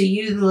you to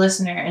you, the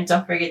listener, and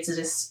don't forget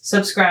to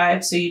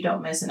subscribe so you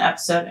don't miss an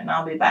episode, and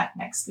I'll be back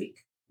next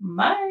week.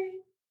 Bye.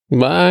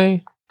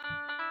 Bye.